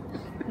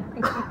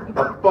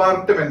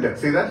 Apartment.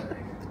 See that?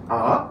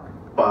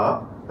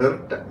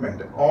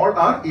 Apartment. All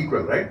are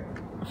equal, right?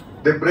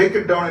 They break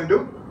it down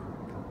into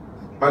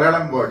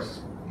Malayalam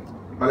words,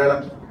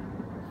 Malayalam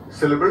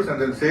syllables,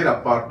 and then say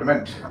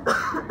apartment.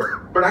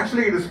 But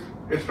actually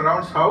it's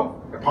pronounced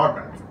how?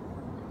 Apartment.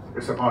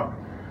 It's apartment.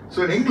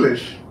 So in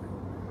English,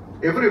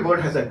 every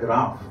word has a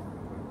graph.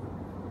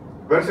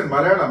 Whereas in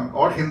Malayalam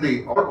or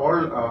Hindi,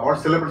 all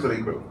syllables are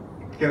equal.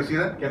 Can you see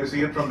that? Can you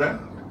see it from there?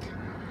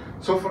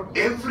 So for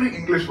every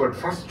English word,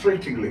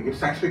 frustratingly,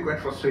 it's actually quite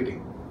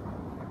frustrating.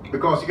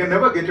 Because you can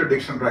never get your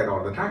diction right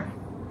all the time.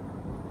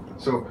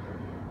 So,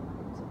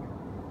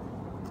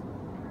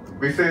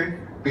 we say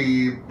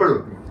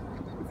people.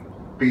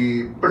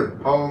 People.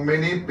 How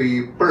many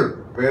people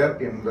were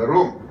in the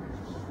room?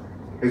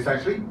 It's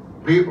actually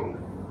people.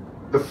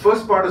 The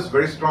first part is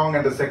very strong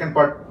and the second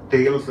part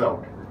tails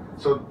out.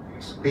 So,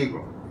 it's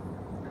people.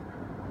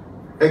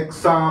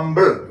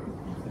 Example.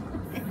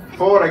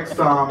 For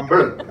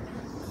example.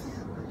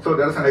 So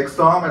there is an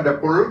exam and a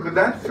pull with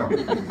that? No.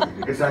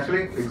 It's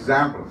actually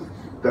example.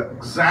 The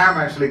exam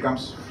actually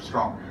comes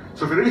strong.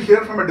 So if you really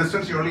hear from a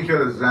distance, you only hear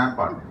the exam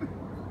part.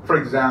 For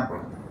example,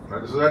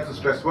 so that's a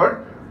stress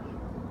word.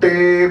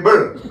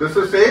 Table. This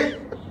is a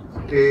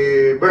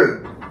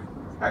table.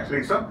 Actually,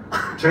 it's a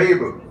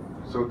table.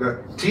 So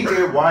the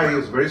T-A-Y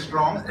is very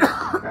strong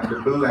and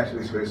the bill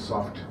actually is very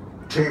soft.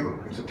 Table.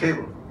 It's a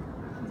table.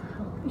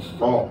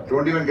 Oh,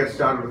 don't even get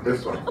started with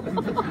this one.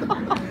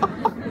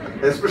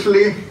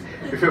 Especially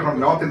if you're from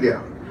North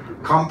India.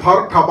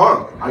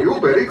 Comfortable. Are you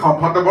very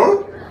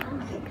comfortable?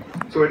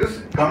 So it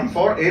is come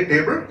for a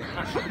table.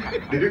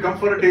 Did you come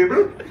for a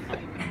table?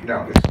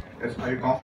 No. Are you comfortable?